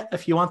kick it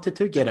if you wanted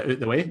to, get it out of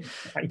the way. I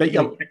But think they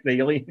you're, kick the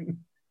alien.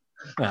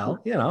 well,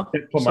 you know,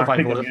 Diplomatic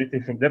survival of immunity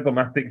from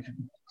diplomatic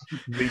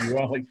where you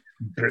are, like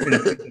booting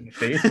it in the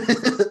face.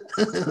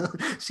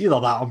 it's either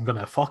that or I'm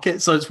gonna fuck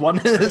it. So it's one.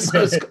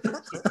 So it's...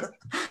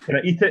 Can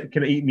I eat it?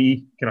 Can I eat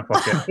me? Can I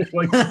fuck it?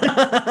 Like,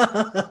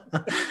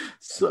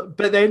 so,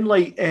 but then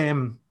like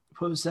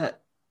what was it?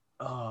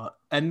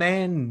 And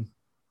then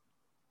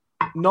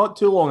not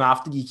too long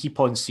after you keep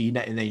on seeing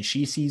it, and then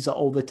she sees it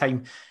all the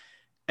time.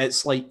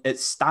 It's like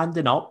it's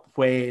standing up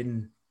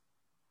when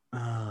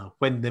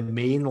the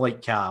main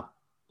like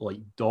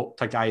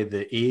doctor guy of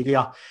the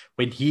area,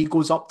 when he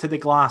goes up to the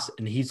glass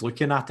and he's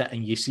looking at it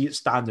and you see it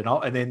standing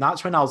up, and then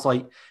that's when I was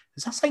like,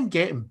 is this thing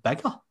getting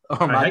bigger?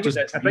 Or am I think just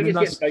I think it's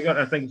getting bigger. And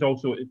I think it's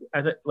also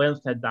as it learns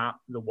to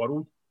adapt to the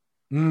world,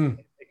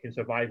 it can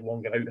survive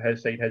longer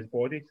outside his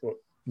body. So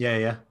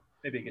yeah.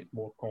 Maybe it gets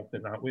more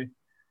confident that way.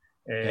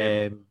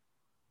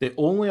 The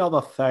only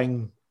other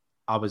thing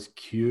I was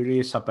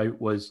curious about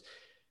was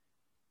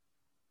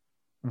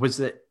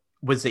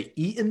it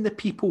eating the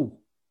people?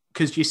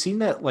 Because you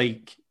seen it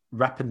like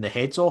ripping the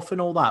heads off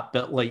and all that,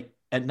 but like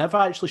it never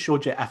actually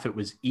showed you if it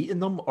was eating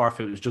them or if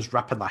it was just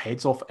ripping their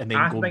heads off and then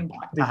I going think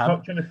back they to him.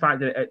 touch on the fact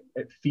that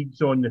it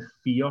feeds on the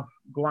fear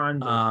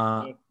gland.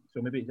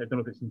 So maybe I don't know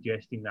if it's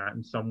ingesting that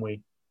in some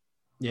way.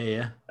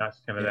 Yeah.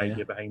 That's kind of the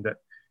idea behind it.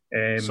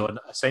 So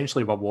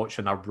essentially, we're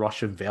watching a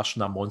Russian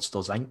version of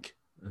Monsters Inc.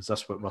 Is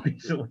this what we're?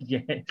 So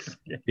yes,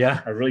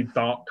 yeah, a really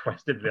dark,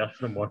 twisted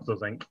version of Monsters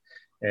Inc.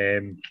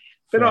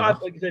 But no,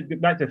 like I said,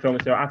 back to the film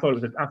itself. I thought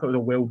it was a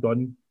well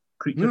done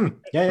creature.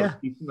 Yeah.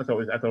 I thought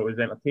it was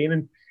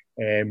entertaining.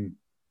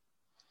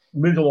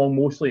 Moves along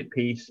mostly at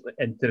pace,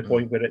 and to the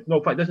point where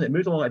in fact, doesn't it?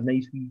 Moves along at a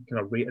nice wee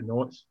kind of rate of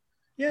knots.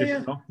 Just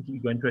enough to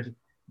keep you interested.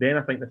 Then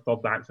I think the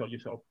third act sort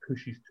of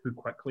pushes too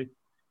quickly.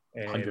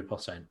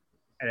 100%.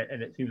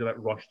 And it seems a bit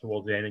rushed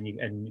towards the end,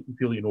 and you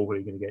feel you know where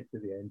you're going to get to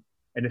the end.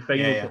 And the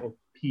final sort of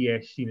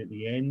PS scene at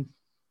the end,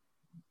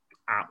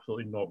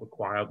 absolutely not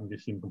required, and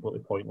just seemed completely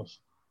pointless.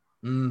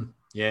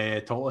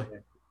 Totally.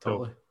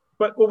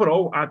 But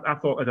overall, I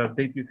thought as a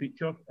debut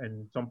feature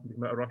and something to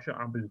come out of Russia,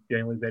 I was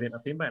generally very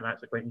entertained by it and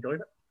actually quite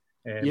enjoyed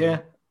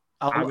it.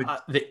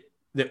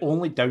 The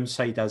only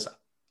downside is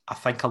I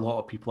think a lot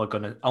of people are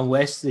going to,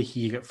 unless they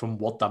hear it from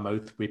word of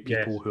mouth with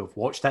people who have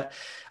watched it,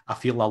 I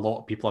feel a lot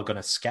of people are going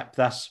to skip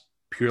this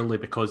purely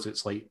because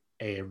it's like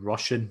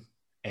Russian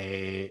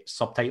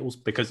subtitles,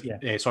 because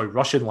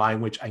Russian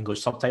language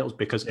English subtitles,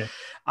 because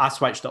I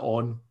switched it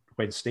on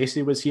when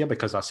Stacey was here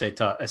because I said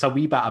to her, it's a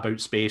wee bit about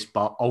space,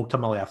 but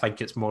ultimately I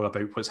think it's more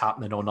about what's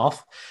happening on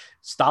Earth.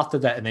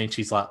 Started it and then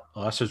she's like,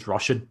 oh, this is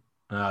Russian.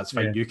 It's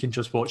fine, you can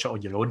just watch it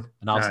on your own.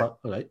 And I was like,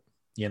 all right,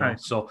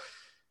 so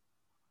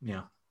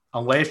yeah,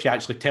 unless you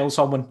actually tell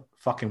someone,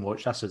 fucking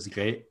watch this, it's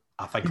great.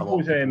 I think a lot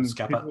of people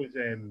skip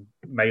it.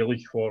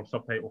 Mileage for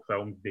subtitle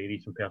films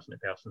varies from person to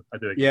person. I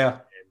do agree.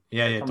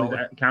 Yeah, totally.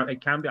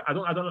 It can be.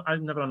 I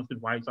never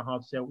understood why it's a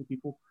hard sell to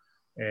people.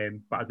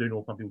 But I do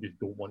know some people just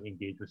don't want to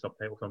engage with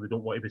subtitle films. They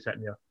don't want to be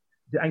sitting there.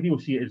 I think people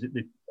see it as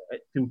it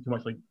feels too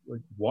much like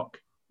work.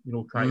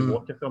 Trying to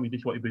watch a film, you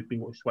just want to be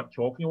able to switch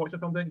off and you watch a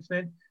film to an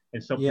extent.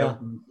 And subtitles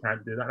you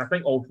can't do that. And I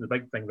think also the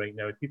big thing right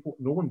now is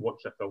no one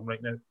watches a film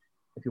right now.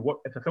 If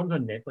a film's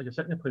on Netflix, you're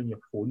sitting there playing your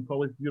phone,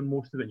 probably viewing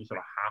most of it, and you're sort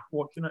of half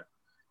watching it.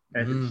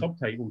 And if it's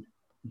subtitled,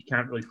 you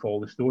can't really follow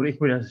the story.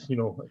 Whereas,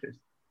 if it's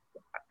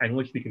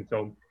English speaking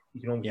film,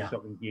 you can almost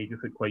sort of engage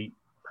with it quite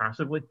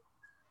passively.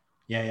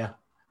 Yeah.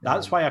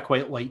 That's why I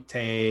quite liked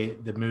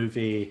the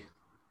movie.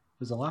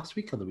 Was it last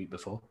week or the week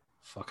before?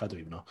 Fuck, I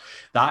don't even know.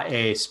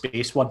 That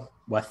space one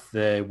with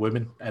the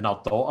woman and her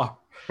daughter.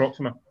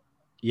 Proxima.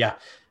 Yeah.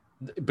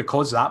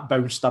 Because that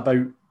bounced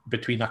about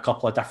between a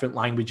couple of different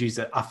languages,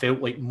 that I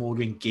felt like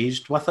more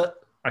engaged with it.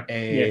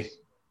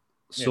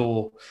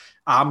 So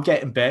I'm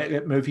getting better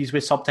at movies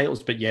with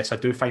subtitles, but yes, I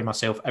do find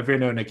myself every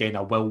now and again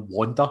I will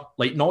wander,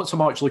 like not so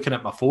much looking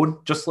at my phone,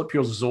 just like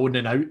pure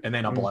zoning out, and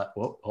then I'll be like,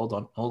 "Whoa, hold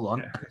on,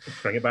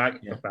 bring it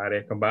back,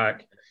 Barry, come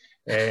back."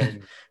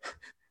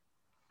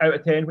 Out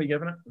of 10, what are you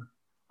giving it?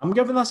 I'm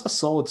giving this a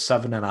solid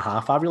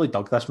 7.5. I really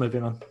dug this movie,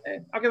 man.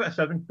 I'll give it a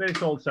 7, very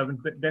solid 7,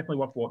 but definitely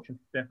worth watching.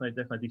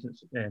 Definitely decent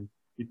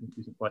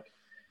flick.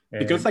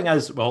 The good thing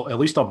is, well, at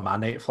least on my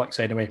Netflix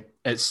anyway,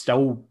 it's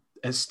still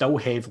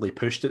heavily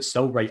pushed. It's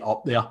still right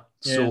up there.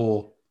 Yeah.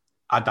 So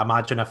I'd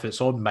imagine if it's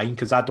on mine,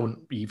 because I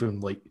don't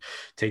even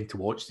tend to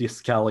watch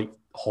this kind of like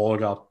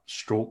horror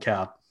stroke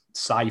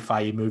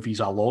sci-fi movies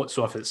a lot.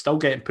 So if it's still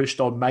getting pushed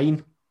on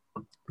mine,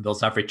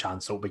 there's every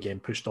chance it'll be getting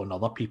pushed on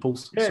other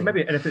people's. Yeah, so.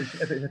 Maybe. And if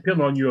it's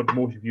appearing on your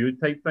most viewed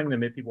type thing, then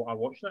maybe people are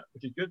watching it,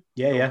 which is good.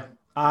 Yeah.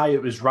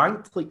 It was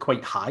ranked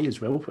quite high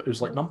as well. It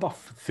was number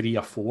 3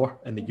 or 4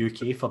 in the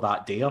UK for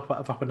that day or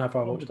whatever. Whenever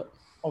I watched it,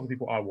 all the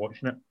people are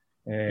watching it.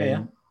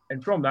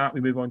 And from that,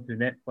 we move on to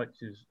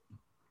Netflix's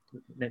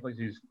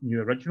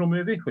new original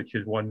movie, which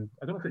is one,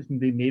 I don't know if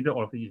they made it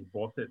or if they just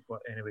bought it,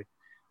 but anyway,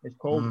 it's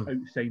called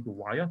Outside the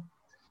Wire,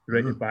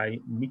 directed by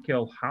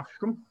Mikael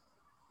Hafström.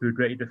 who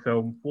directed the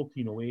film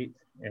 1408,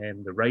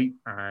 The Right,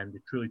 and the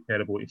truly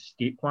terrible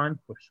Escape Plan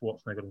with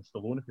Schwarzenegger and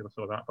Stallone, if you ever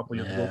saw that a couple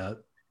of years ago.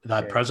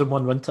 That prison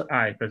one, wasn't it?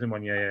 Aye, prison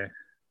one, yeah.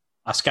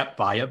 I skipped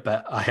by it,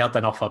 but I heard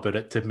enough about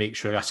it to make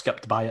sure I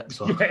skipped by it.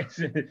 So yes,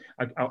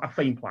 a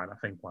fine plan.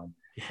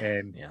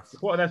 Yes.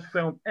 What this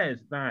film is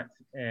that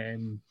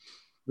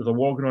there's a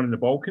war going on in the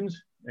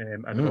Balkans,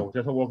 and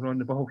there's a war going on in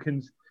the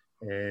Balkans,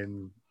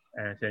 and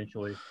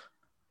essentially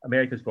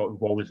America's got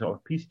involved in sort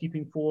of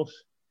peacekeeping force.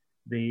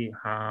 They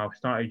have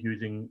started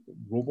using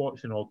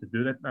robots in order to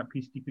do that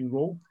peacekeeping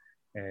role.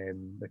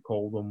 They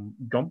call them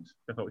Gumps.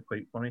 I thought it was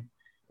quite funny.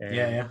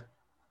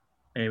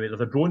 Anyway,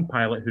 there's a drone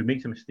pilot who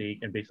makes a mistake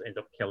and basically ends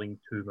up killing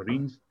 2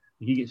 Marines.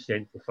 He gets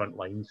sent to the front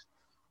lines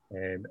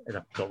as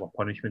a sort of a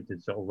punishment to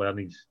sort of learn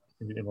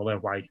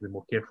why he should be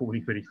more careful when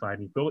he's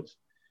firing his bullets.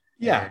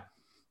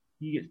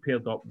 He gets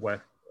paired up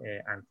with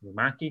Anthony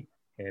Mackie,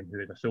 who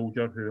is a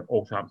soldier who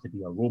also happens to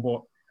be a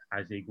robot,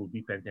 as they go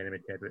deep into enemy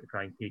territory to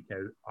try and take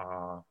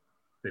out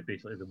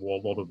basically the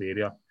warlord of the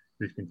area,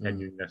 who's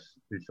continuing this,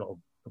 who's sort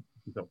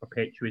of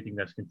perpetuating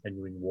this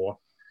continuing war.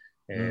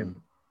 And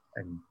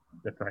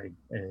they're trying,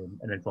 and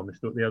then from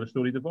the other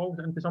story devolves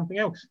into something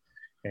else.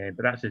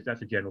 But that's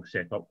a general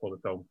setup for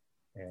the film.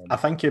 I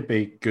think it'd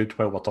be good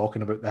while we're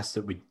talking about this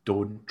that we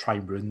don't try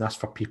and ruin this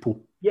for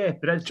people. Yeah,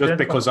 there's a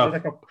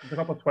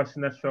couple of twists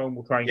in this film.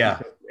 We'll try and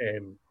keep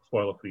it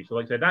spoiler free. So,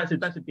 like I said, that's a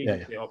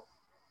basic setup.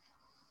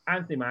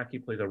 Anthony Mackie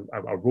plays a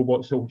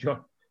robot soldier.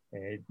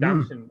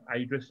 Damson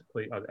Idris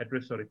plays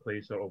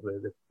sort of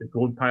the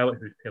drone pilot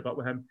who's paired up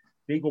with him.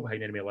 They go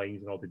behind enemy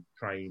lines in order to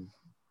try and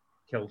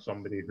kill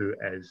somebody who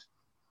is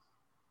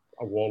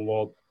a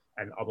warlord,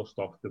 and other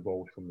stuff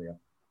devolves from there.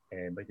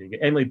 Like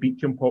Emily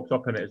Beecham pops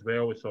up in it as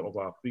well as sort of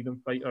a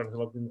freedom fighter who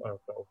lives in sort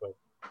of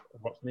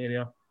works in the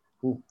area.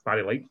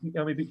 Barry likes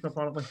Emily Beecham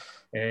apparently.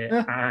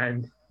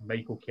 And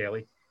Michael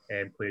Kelly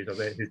plays a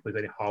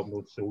very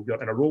hard-nosed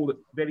soldier in a role that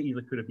very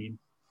easily could have been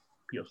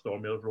Peter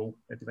Stormare's role,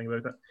 if you think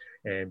about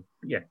it.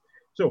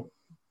 So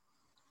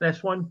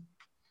this one,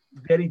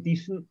 very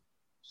decent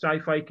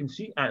sci-fi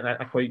conceit.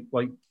 I quite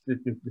like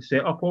the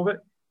setup of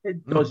it.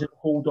 It doesn't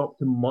hold up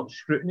to much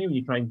scrutiny when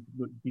you try and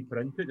look deeper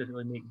into it. It doesn't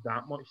really make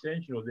that much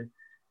sense.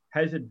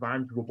 His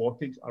advanced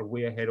robotics are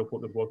way ahead of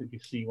what the robotics you're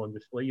seeing on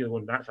display.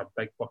 That's a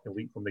big fucking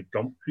leap from the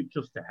Gump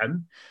creatures to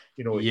him.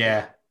 That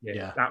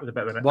was a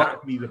bit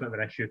of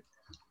an issue.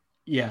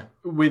 Yeah,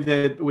 with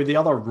the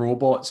other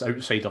robots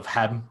outside of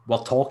him, we're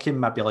talking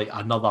maybe like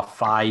another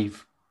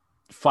 5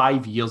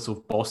 years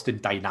of Boston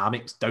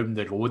Dynamics down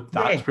the road.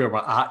 That's where we're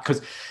at.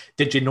 Because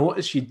did you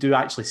notice you do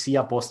actually see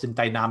a Boston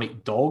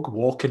Dynamic dog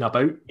walking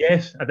about?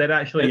 Yes, I did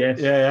actually. Yes.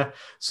 Yeah.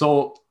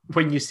 So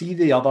when you see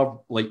the other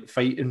like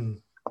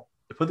fighting, what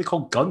are they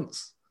called?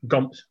 Gumps,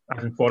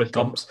 as in Forrest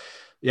Gumps.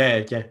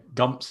 Yeah,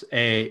 Gumps.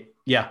 There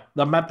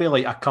might be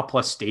like a couple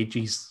of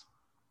stages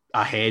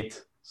ahead.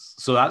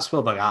 So that's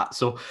where they're at.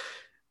 So,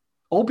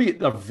 albeit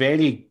they're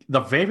very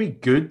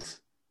good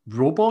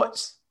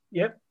robots.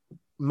 Yep.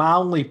 My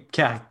only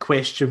kind of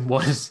question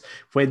was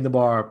when they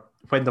were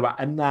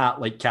in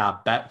that like kind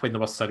of bit when they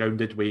were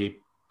surrounded with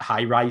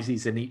high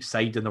rises in each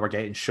side and they were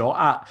getting shot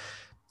at.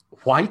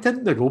 Why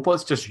didn't the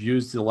robots just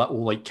use the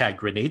little like kind of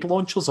grenade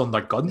launchers on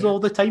their guns all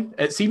the time?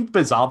 It seemed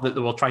bizarre that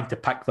they were trying to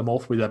pick them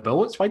off with their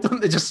bullets. Why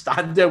don't they just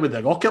stand there with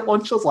the rocket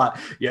launchers like,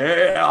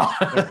 yeah.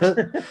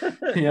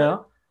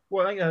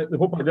 Well, I think the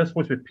whole point of this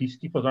supposed to be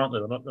peacekeepers, aren't they?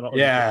 They're not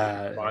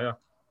fire.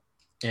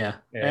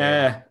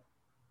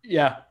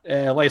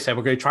 Like I said,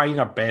 we're going to try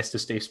our best to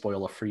stay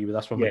spoiler free with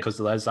this one because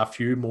there's a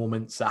few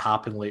moments that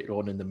happen later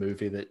on in the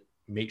movie that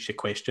makes you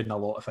question a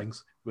lot of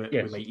things we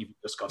might even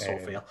discuss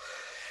off air.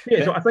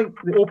 So I think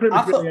the opening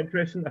was really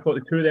interesting. I thought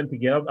the two of them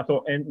together, I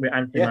thought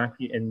Anthony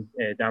Mackie and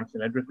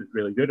Damson Idris was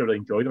really good. I really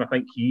enjoyed him. I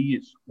think he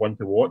is one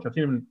to watch. I've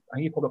seen him, I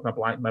think he popped up in a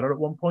Black Mirror at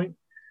one point,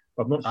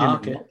 but I've not seen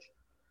him much.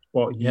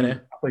 But I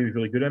thought he was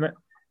really good in it.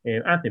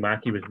 Anthony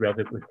Mackie was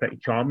pretty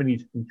charming.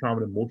 He's been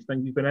charming in most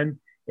things he's been in.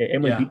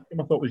 Emily Beecham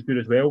I thought was good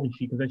as well when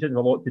she comes in. She has a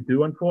lot to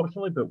do,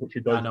 unfortunately, but what she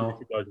does,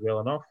 she does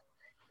well enough.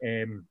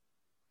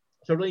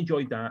 So I really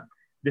enjoyed that.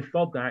 The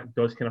third act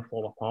does kind of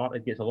fall apart.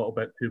 It gets a little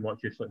bit too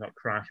much just like that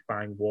crash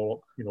bang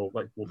warlock,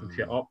 like blow some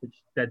shit up, which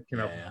did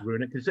kind of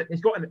ruin it because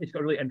it's got a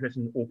really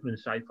interesting opening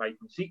sci-fi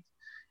conceit,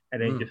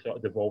 and then just sort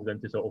of devolved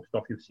into sort of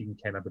stuff you've seen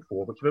kind of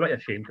before, which was a bit of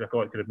a shame because I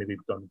thought it could have maybe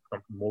done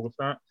something more with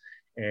that.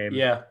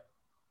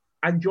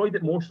 I enjoyed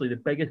it mostly. The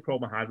biggest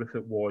problem I had with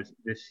it was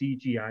the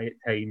CGI at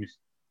times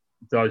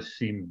does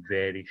seem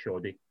very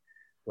shoddy.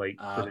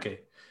 Particularly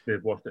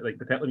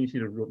when you see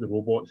the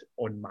robots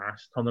en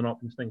masse turning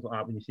up and things like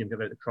that, when you see them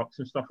get out the trucks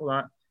and stuff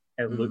like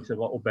that, it looks a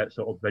little bit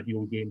sort of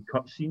video game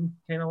cutscene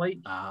kind of like.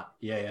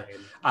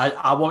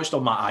 I watched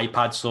on my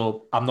iPad,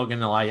 so I'm not going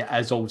to lie, it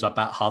is always a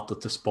bit harder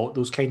to spot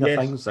those kind of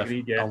things.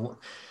 Agreed,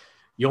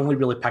 you only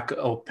really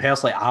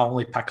personally, I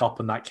only pick up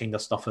on that kind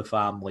of stuff if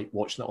I'm like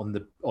watching it on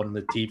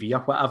the TV or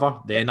whatever.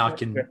 Then I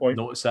can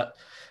notice it.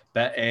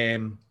 But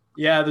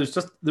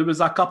there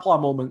was a couple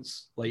of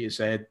moments, like you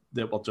said,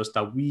 that were just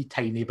a wee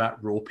tiny bit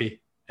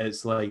ropey.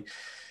 It's like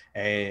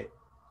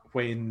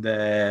when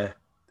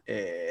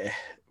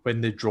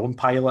when the drone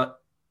pilot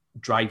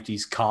drives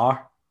his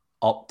car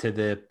up to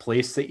the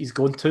place that he's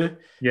going to,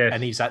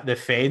 and he's at the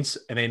fence,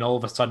 and then all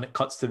of a sudden it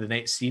cuts to the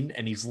next scene,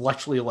 and he's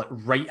literally like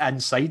right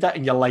inside it,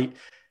 and you're like,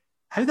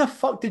 how the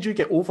fuck did you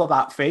get over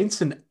that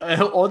fence and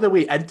all the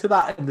way into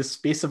that in the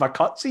space of a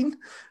cutscene?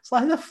 It's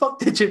like, how the fuck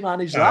did you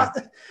manage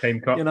that? Time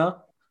cut. You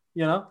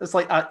know, it's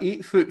like an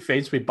 8-foot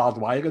fence with barbed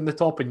wire on the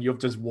top, and you've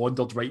just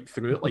wandered right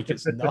through it like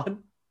it's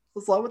none.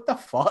 It's like, what the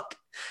fuck?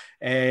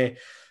 I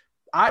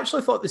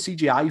actually thought the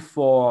CGI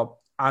for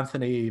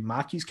Anthony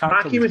Mackie's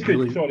character was good.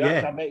 Really, sorry,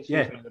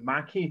 yeah, the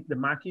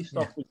Mackie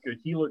stuff was good.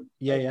 He looked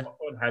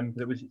on him.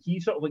 He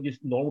sort of like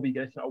just normally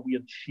gets a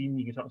weird sheen.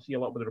 You can sort of see a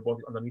little bit of the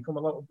robotic underneath him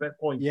a little bit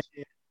points.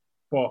 Yeah.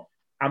 But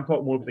I'm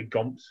talking more about the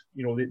Gumps.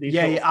 You know,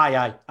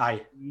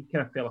 aye. He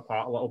kind of fell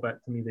apart a little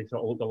bit to me. They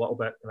sort of looked a little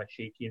bit kind of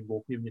shaky and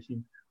ropey in the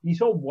scene. You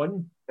saw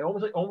one,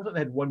 almost like they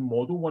had one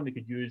model, one they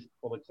could use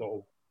for like sort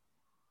of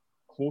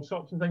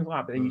close-ups and things like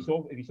that. But then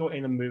if you saw any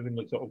of them moving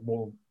like sort of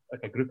more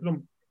like a group of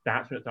them,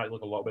 that's when it started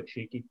looking a little bit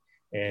shaky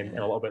and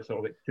a little bit sort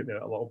of like took me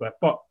out a little bit.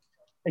 But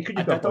it could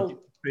just be a budget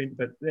constraint,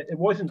 but it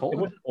wasn't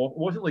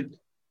like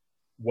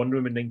Wonder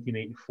Woman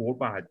 1984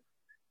 bad.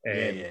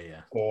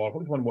 Or what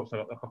was one watched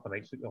a couple of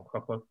nights ago, a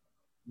couple of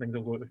things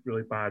ago, it was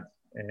really bad.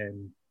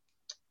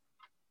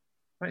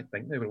 I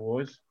think there it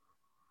was.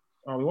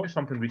 Oh, we watched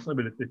something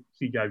recently where the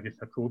CGI was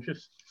just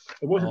atrocious.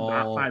 It wasn't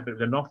that bad, but it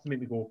was enough to make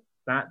me go,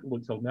 that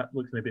looks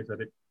maybe it's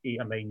about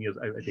 8 or 9 years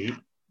out of date,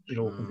 you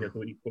know, compared to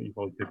what you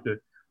probably could do.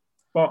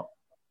 But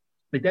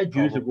they did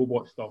use the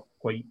robot stuff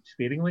quite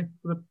sparingly.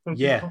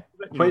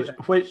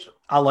 Which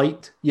I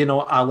liked. You know,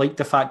 I liked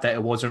the fact that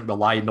it wasn't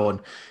relying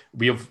on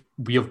we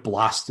have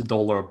blasted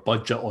all our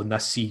budget on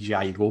this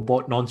CGI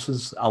robot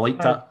nonsense. I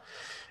liked that.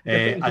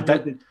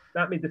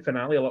 That made the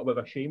finale a little bit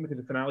of a shame because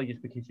the finale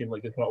just became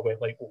like this sort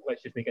of like, well,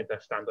 let's just make it into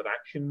a standard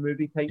action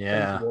movie type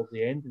thing towards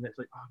the end, and it's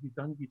like,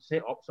 you'd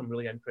set up some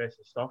really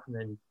interesting stuff and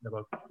then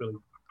never really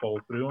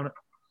followed through on it.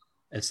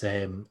 It's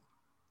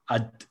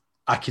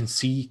I can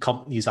see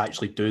companies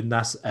actually doing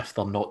this if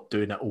they're not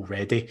doing it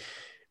already.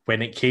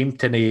 When it came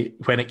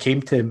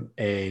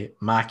to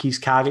Mackie's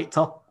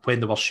character, when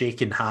they were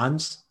shaking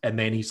hands, and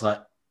then he's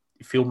like,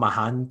 feel my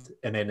hand,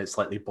 and then it's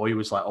like the boy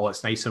was like, oh,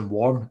 it's nice and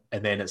warm,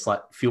 and then it's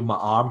like, feel my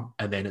arm,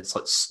 and then it's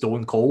like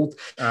stone cold.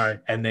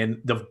 And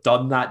then they've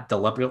done that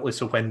deliberately,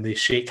 so when they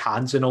shake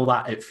hands and all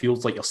that, it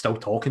feels like you're still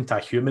talking to a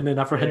human and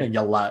everything, and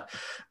you're like,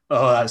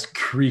 oh, that's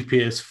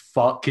creepy as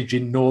fuck, because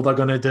you know they're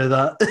gonna do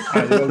that.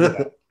 I love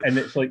that. And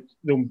it's like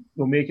they'll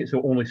make it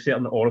so only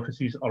certain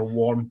orifices are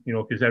warm, you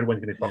know, because everyone's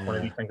going to fuck one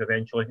of these things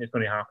eventually. It's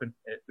going to happen.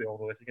 We all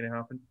know it's going to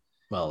happen.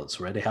 Well, it's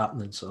already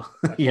happening, so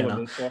you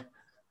know.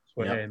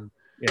 But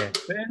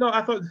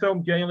I thought the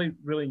film genuinely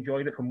really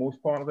enjoyed it for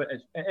most part of it.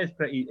 It is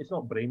pretty. It's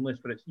not brainless,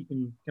 but you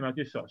can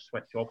just sort of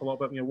switch off a little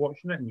bit when you're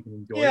watching it, and you can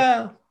enjoy it.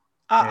 Yeah,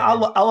 I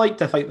like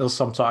to think there's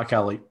some sort of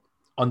kind of like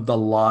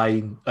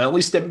underlying. At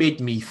least it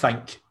made me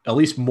think. At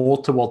least more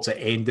towards the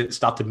end, it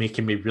started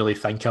making me really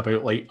think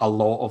about like a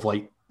lot of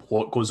like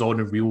what goes on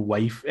in real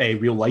life, with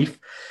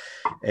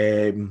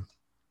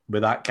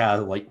that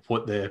kind of like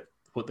what the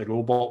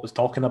robot was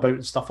talking about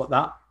and stuff like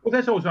that. Well,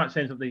 there's also that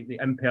sense of the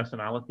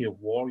impersonality of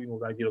war. You know,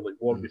 the idea of like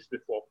war used to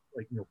be fought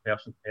like, you know,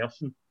 person to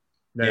person.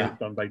 Now it's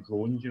done by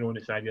drones. You know, and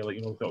it's the idea like,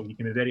 you know, sort of you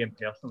can be very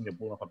impersonal when you're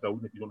blowing up a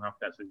building if you don't have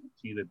to actually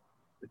see the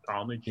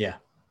carnage. Of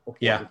what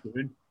they're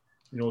doing.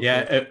 You know,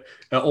 it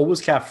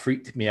always kind of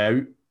freaked me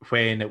out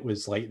when it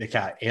was like the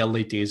kind of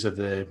early days of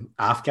the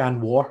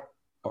Afghan war.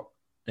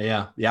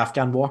 The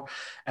Afghan war,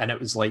 and it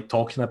was like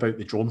talking about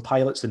the drone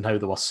pilots and how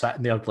they were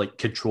sitting there like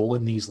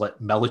controlling these like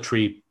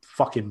military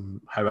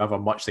fucking however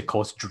much they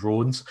cost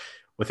drones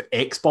with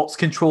Xbox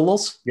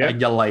controllers,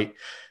 and you're like,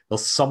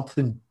 there's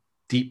something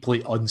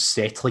deeply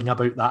unsettling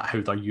about that,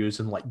 how they're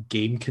using like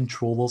game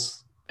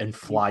controllers and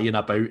flying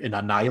about and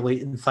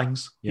annihilating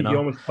things. You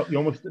know, you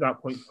almost at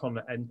that point turn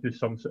it into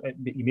some.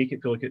 You make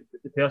it feel like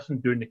the person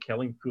doing the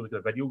killing through like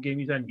the video game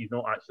he's in. He's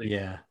not actually.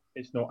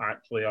 It's not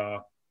actually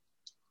a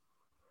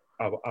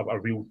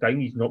real thing.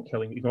 He's not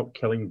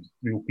killing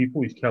real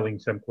people. He's killing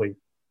simply,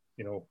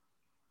 you know.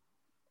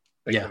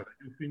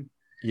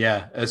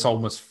 It's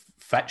almost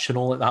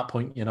fictional at that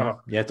point, you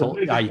know. If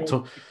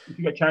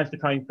you get a chance to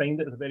try and find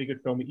it, there's a very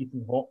good film with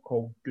Ethan Hawke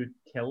called Good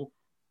Kill,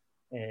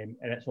 and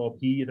it's all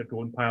he is a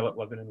drone pilot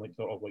living in like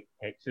sort of like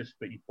Texas,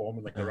 but he's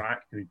bombing like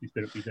Iraq. He's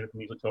doing it from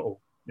these like sort of,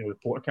 you know, the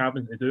porta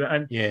cabins they do it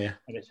in.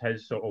 And it's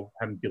his sort of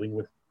him dealing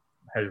with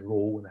his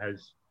role and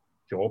his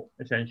job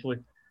essentially.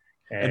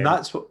 And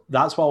that's what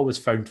I always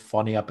found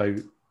funny about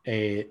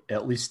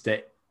at least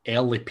the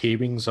early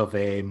pairings of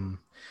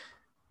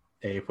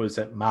was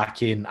it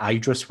Mackie and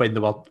Idris when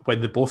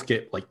they both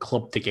get like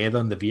clubbed together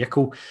in the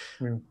vehicle.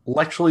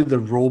 Literally the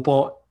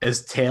robot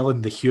is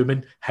telling the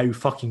human how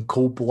fucking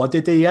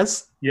cold-blooded he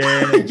is.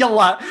 You're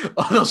like,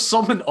 there's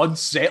something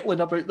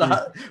unsettling about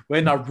that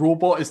when a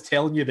robot is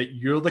telling you that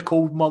you're the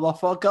cold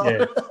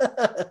motherfucker.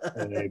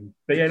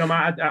 But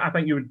I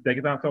think you would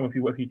dig that film if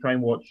you try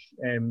and watch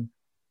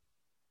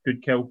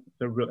Good Kill.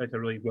 It's a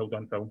really well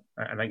done film.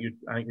 I think you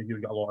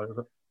get a lot out of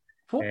it.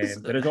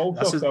 There is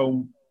also a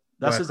film.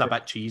 This is a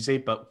bit cheesy,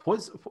 but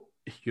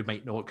you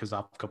might know it because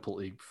I've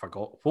completely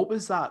forgot. What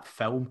was that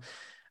film?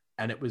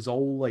 And it was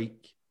all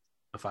like,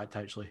 in fact,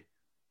 actually,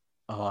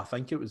 I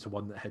think it was the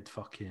one that had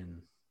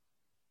fucking.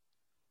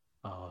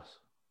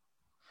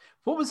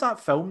 What was that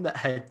film that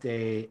had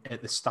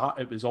at the start?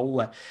 It was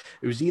all it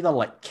was either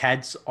like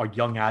kids or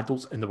young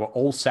adults, and they were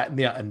all sitting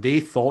there and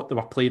they thought they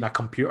were playing a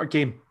computer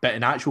game, but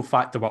in actual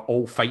fact, they were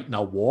all fighting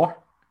a war.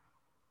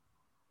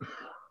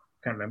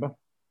 Can't remember.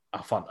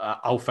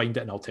 I'll find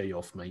it and I'll tell you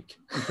off mic.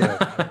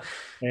 But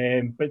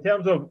in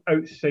terms of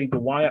Outside the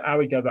Wire, I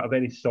would give it a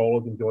very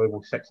solid,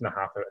 enjoyable 6.5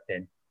 out of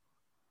 10.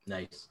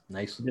 Nice.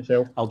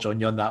 Yourself? I'll join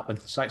you on that one.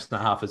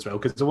 6.5 as well,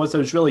 because it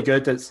was really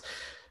good. It's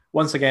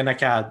once again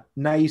like a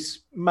nice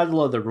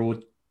middle of the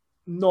road,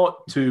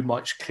 not too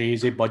much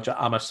crazy budget.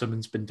 I'm assuming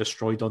it's been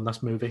destroyed on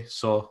this movie,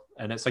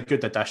 and it's a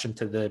good addition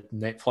to the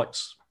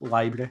Netflix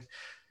library.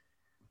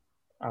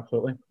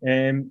 Absolutely.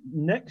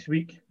 Next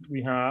week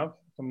we have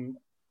some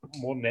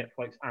more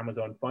Netflix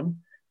Amazon fun.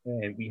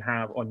 We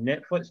have on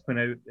Netflix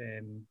coming out,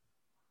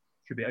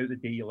 should be out the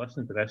day you're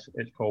listening to this.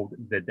 It's called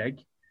The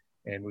Dig,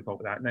 and we'll talk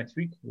about that next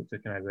week. It's a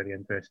kind of very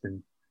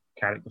interesting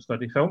character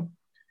study film.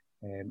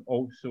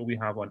 Also, we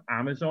have on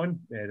Amazon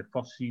the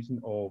first season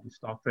of the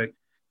Star Trek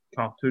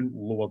cartoon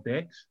Lower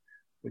Decks,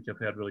 which I've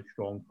heard really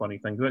strong, funny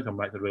things about. So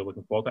I'm actually really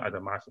looking forward to it. As a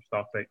massive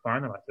Star Trek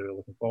fan, I'm actually really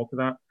looking forward to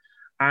that.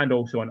 And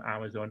also on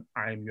Amazon,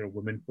 I Am Your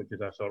Woman, which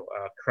is a sort of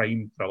a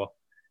crime thriller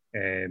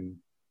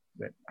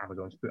that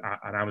Amazon's put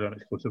an Amazon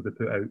exclusive they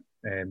put out,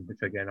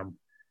 which again I'm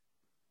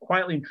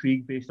quietly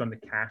intrigued based on the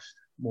cast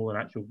more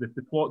than actual.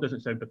 The plot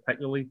doesn't sound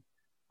particularly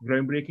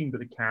groundbreaking, but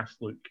the cast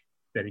look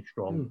very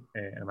strong,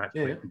 and I'm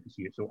actually quite good to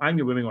see it. So, I'm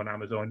Your Woman on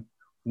Amazon,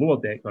 Lower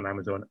Decks on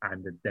Amazon,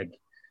 and The Dig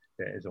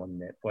that is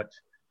on Netflix.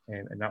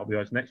 And that'll be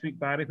us next week,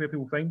 Barry. Where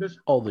people find us?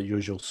 All the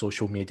usual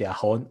social media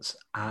haunts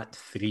at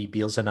 3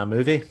 Beers in a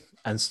Movie,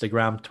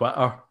 Instagram,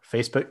 Twitter,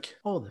 Facebook,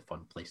 all the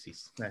fun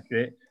places. That's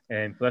great.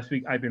 And for this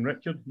week, I've been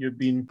Richard. You've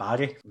been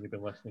Barry. You've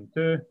been listening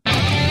to 3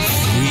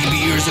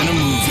 Beers in a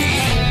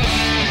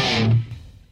Movie.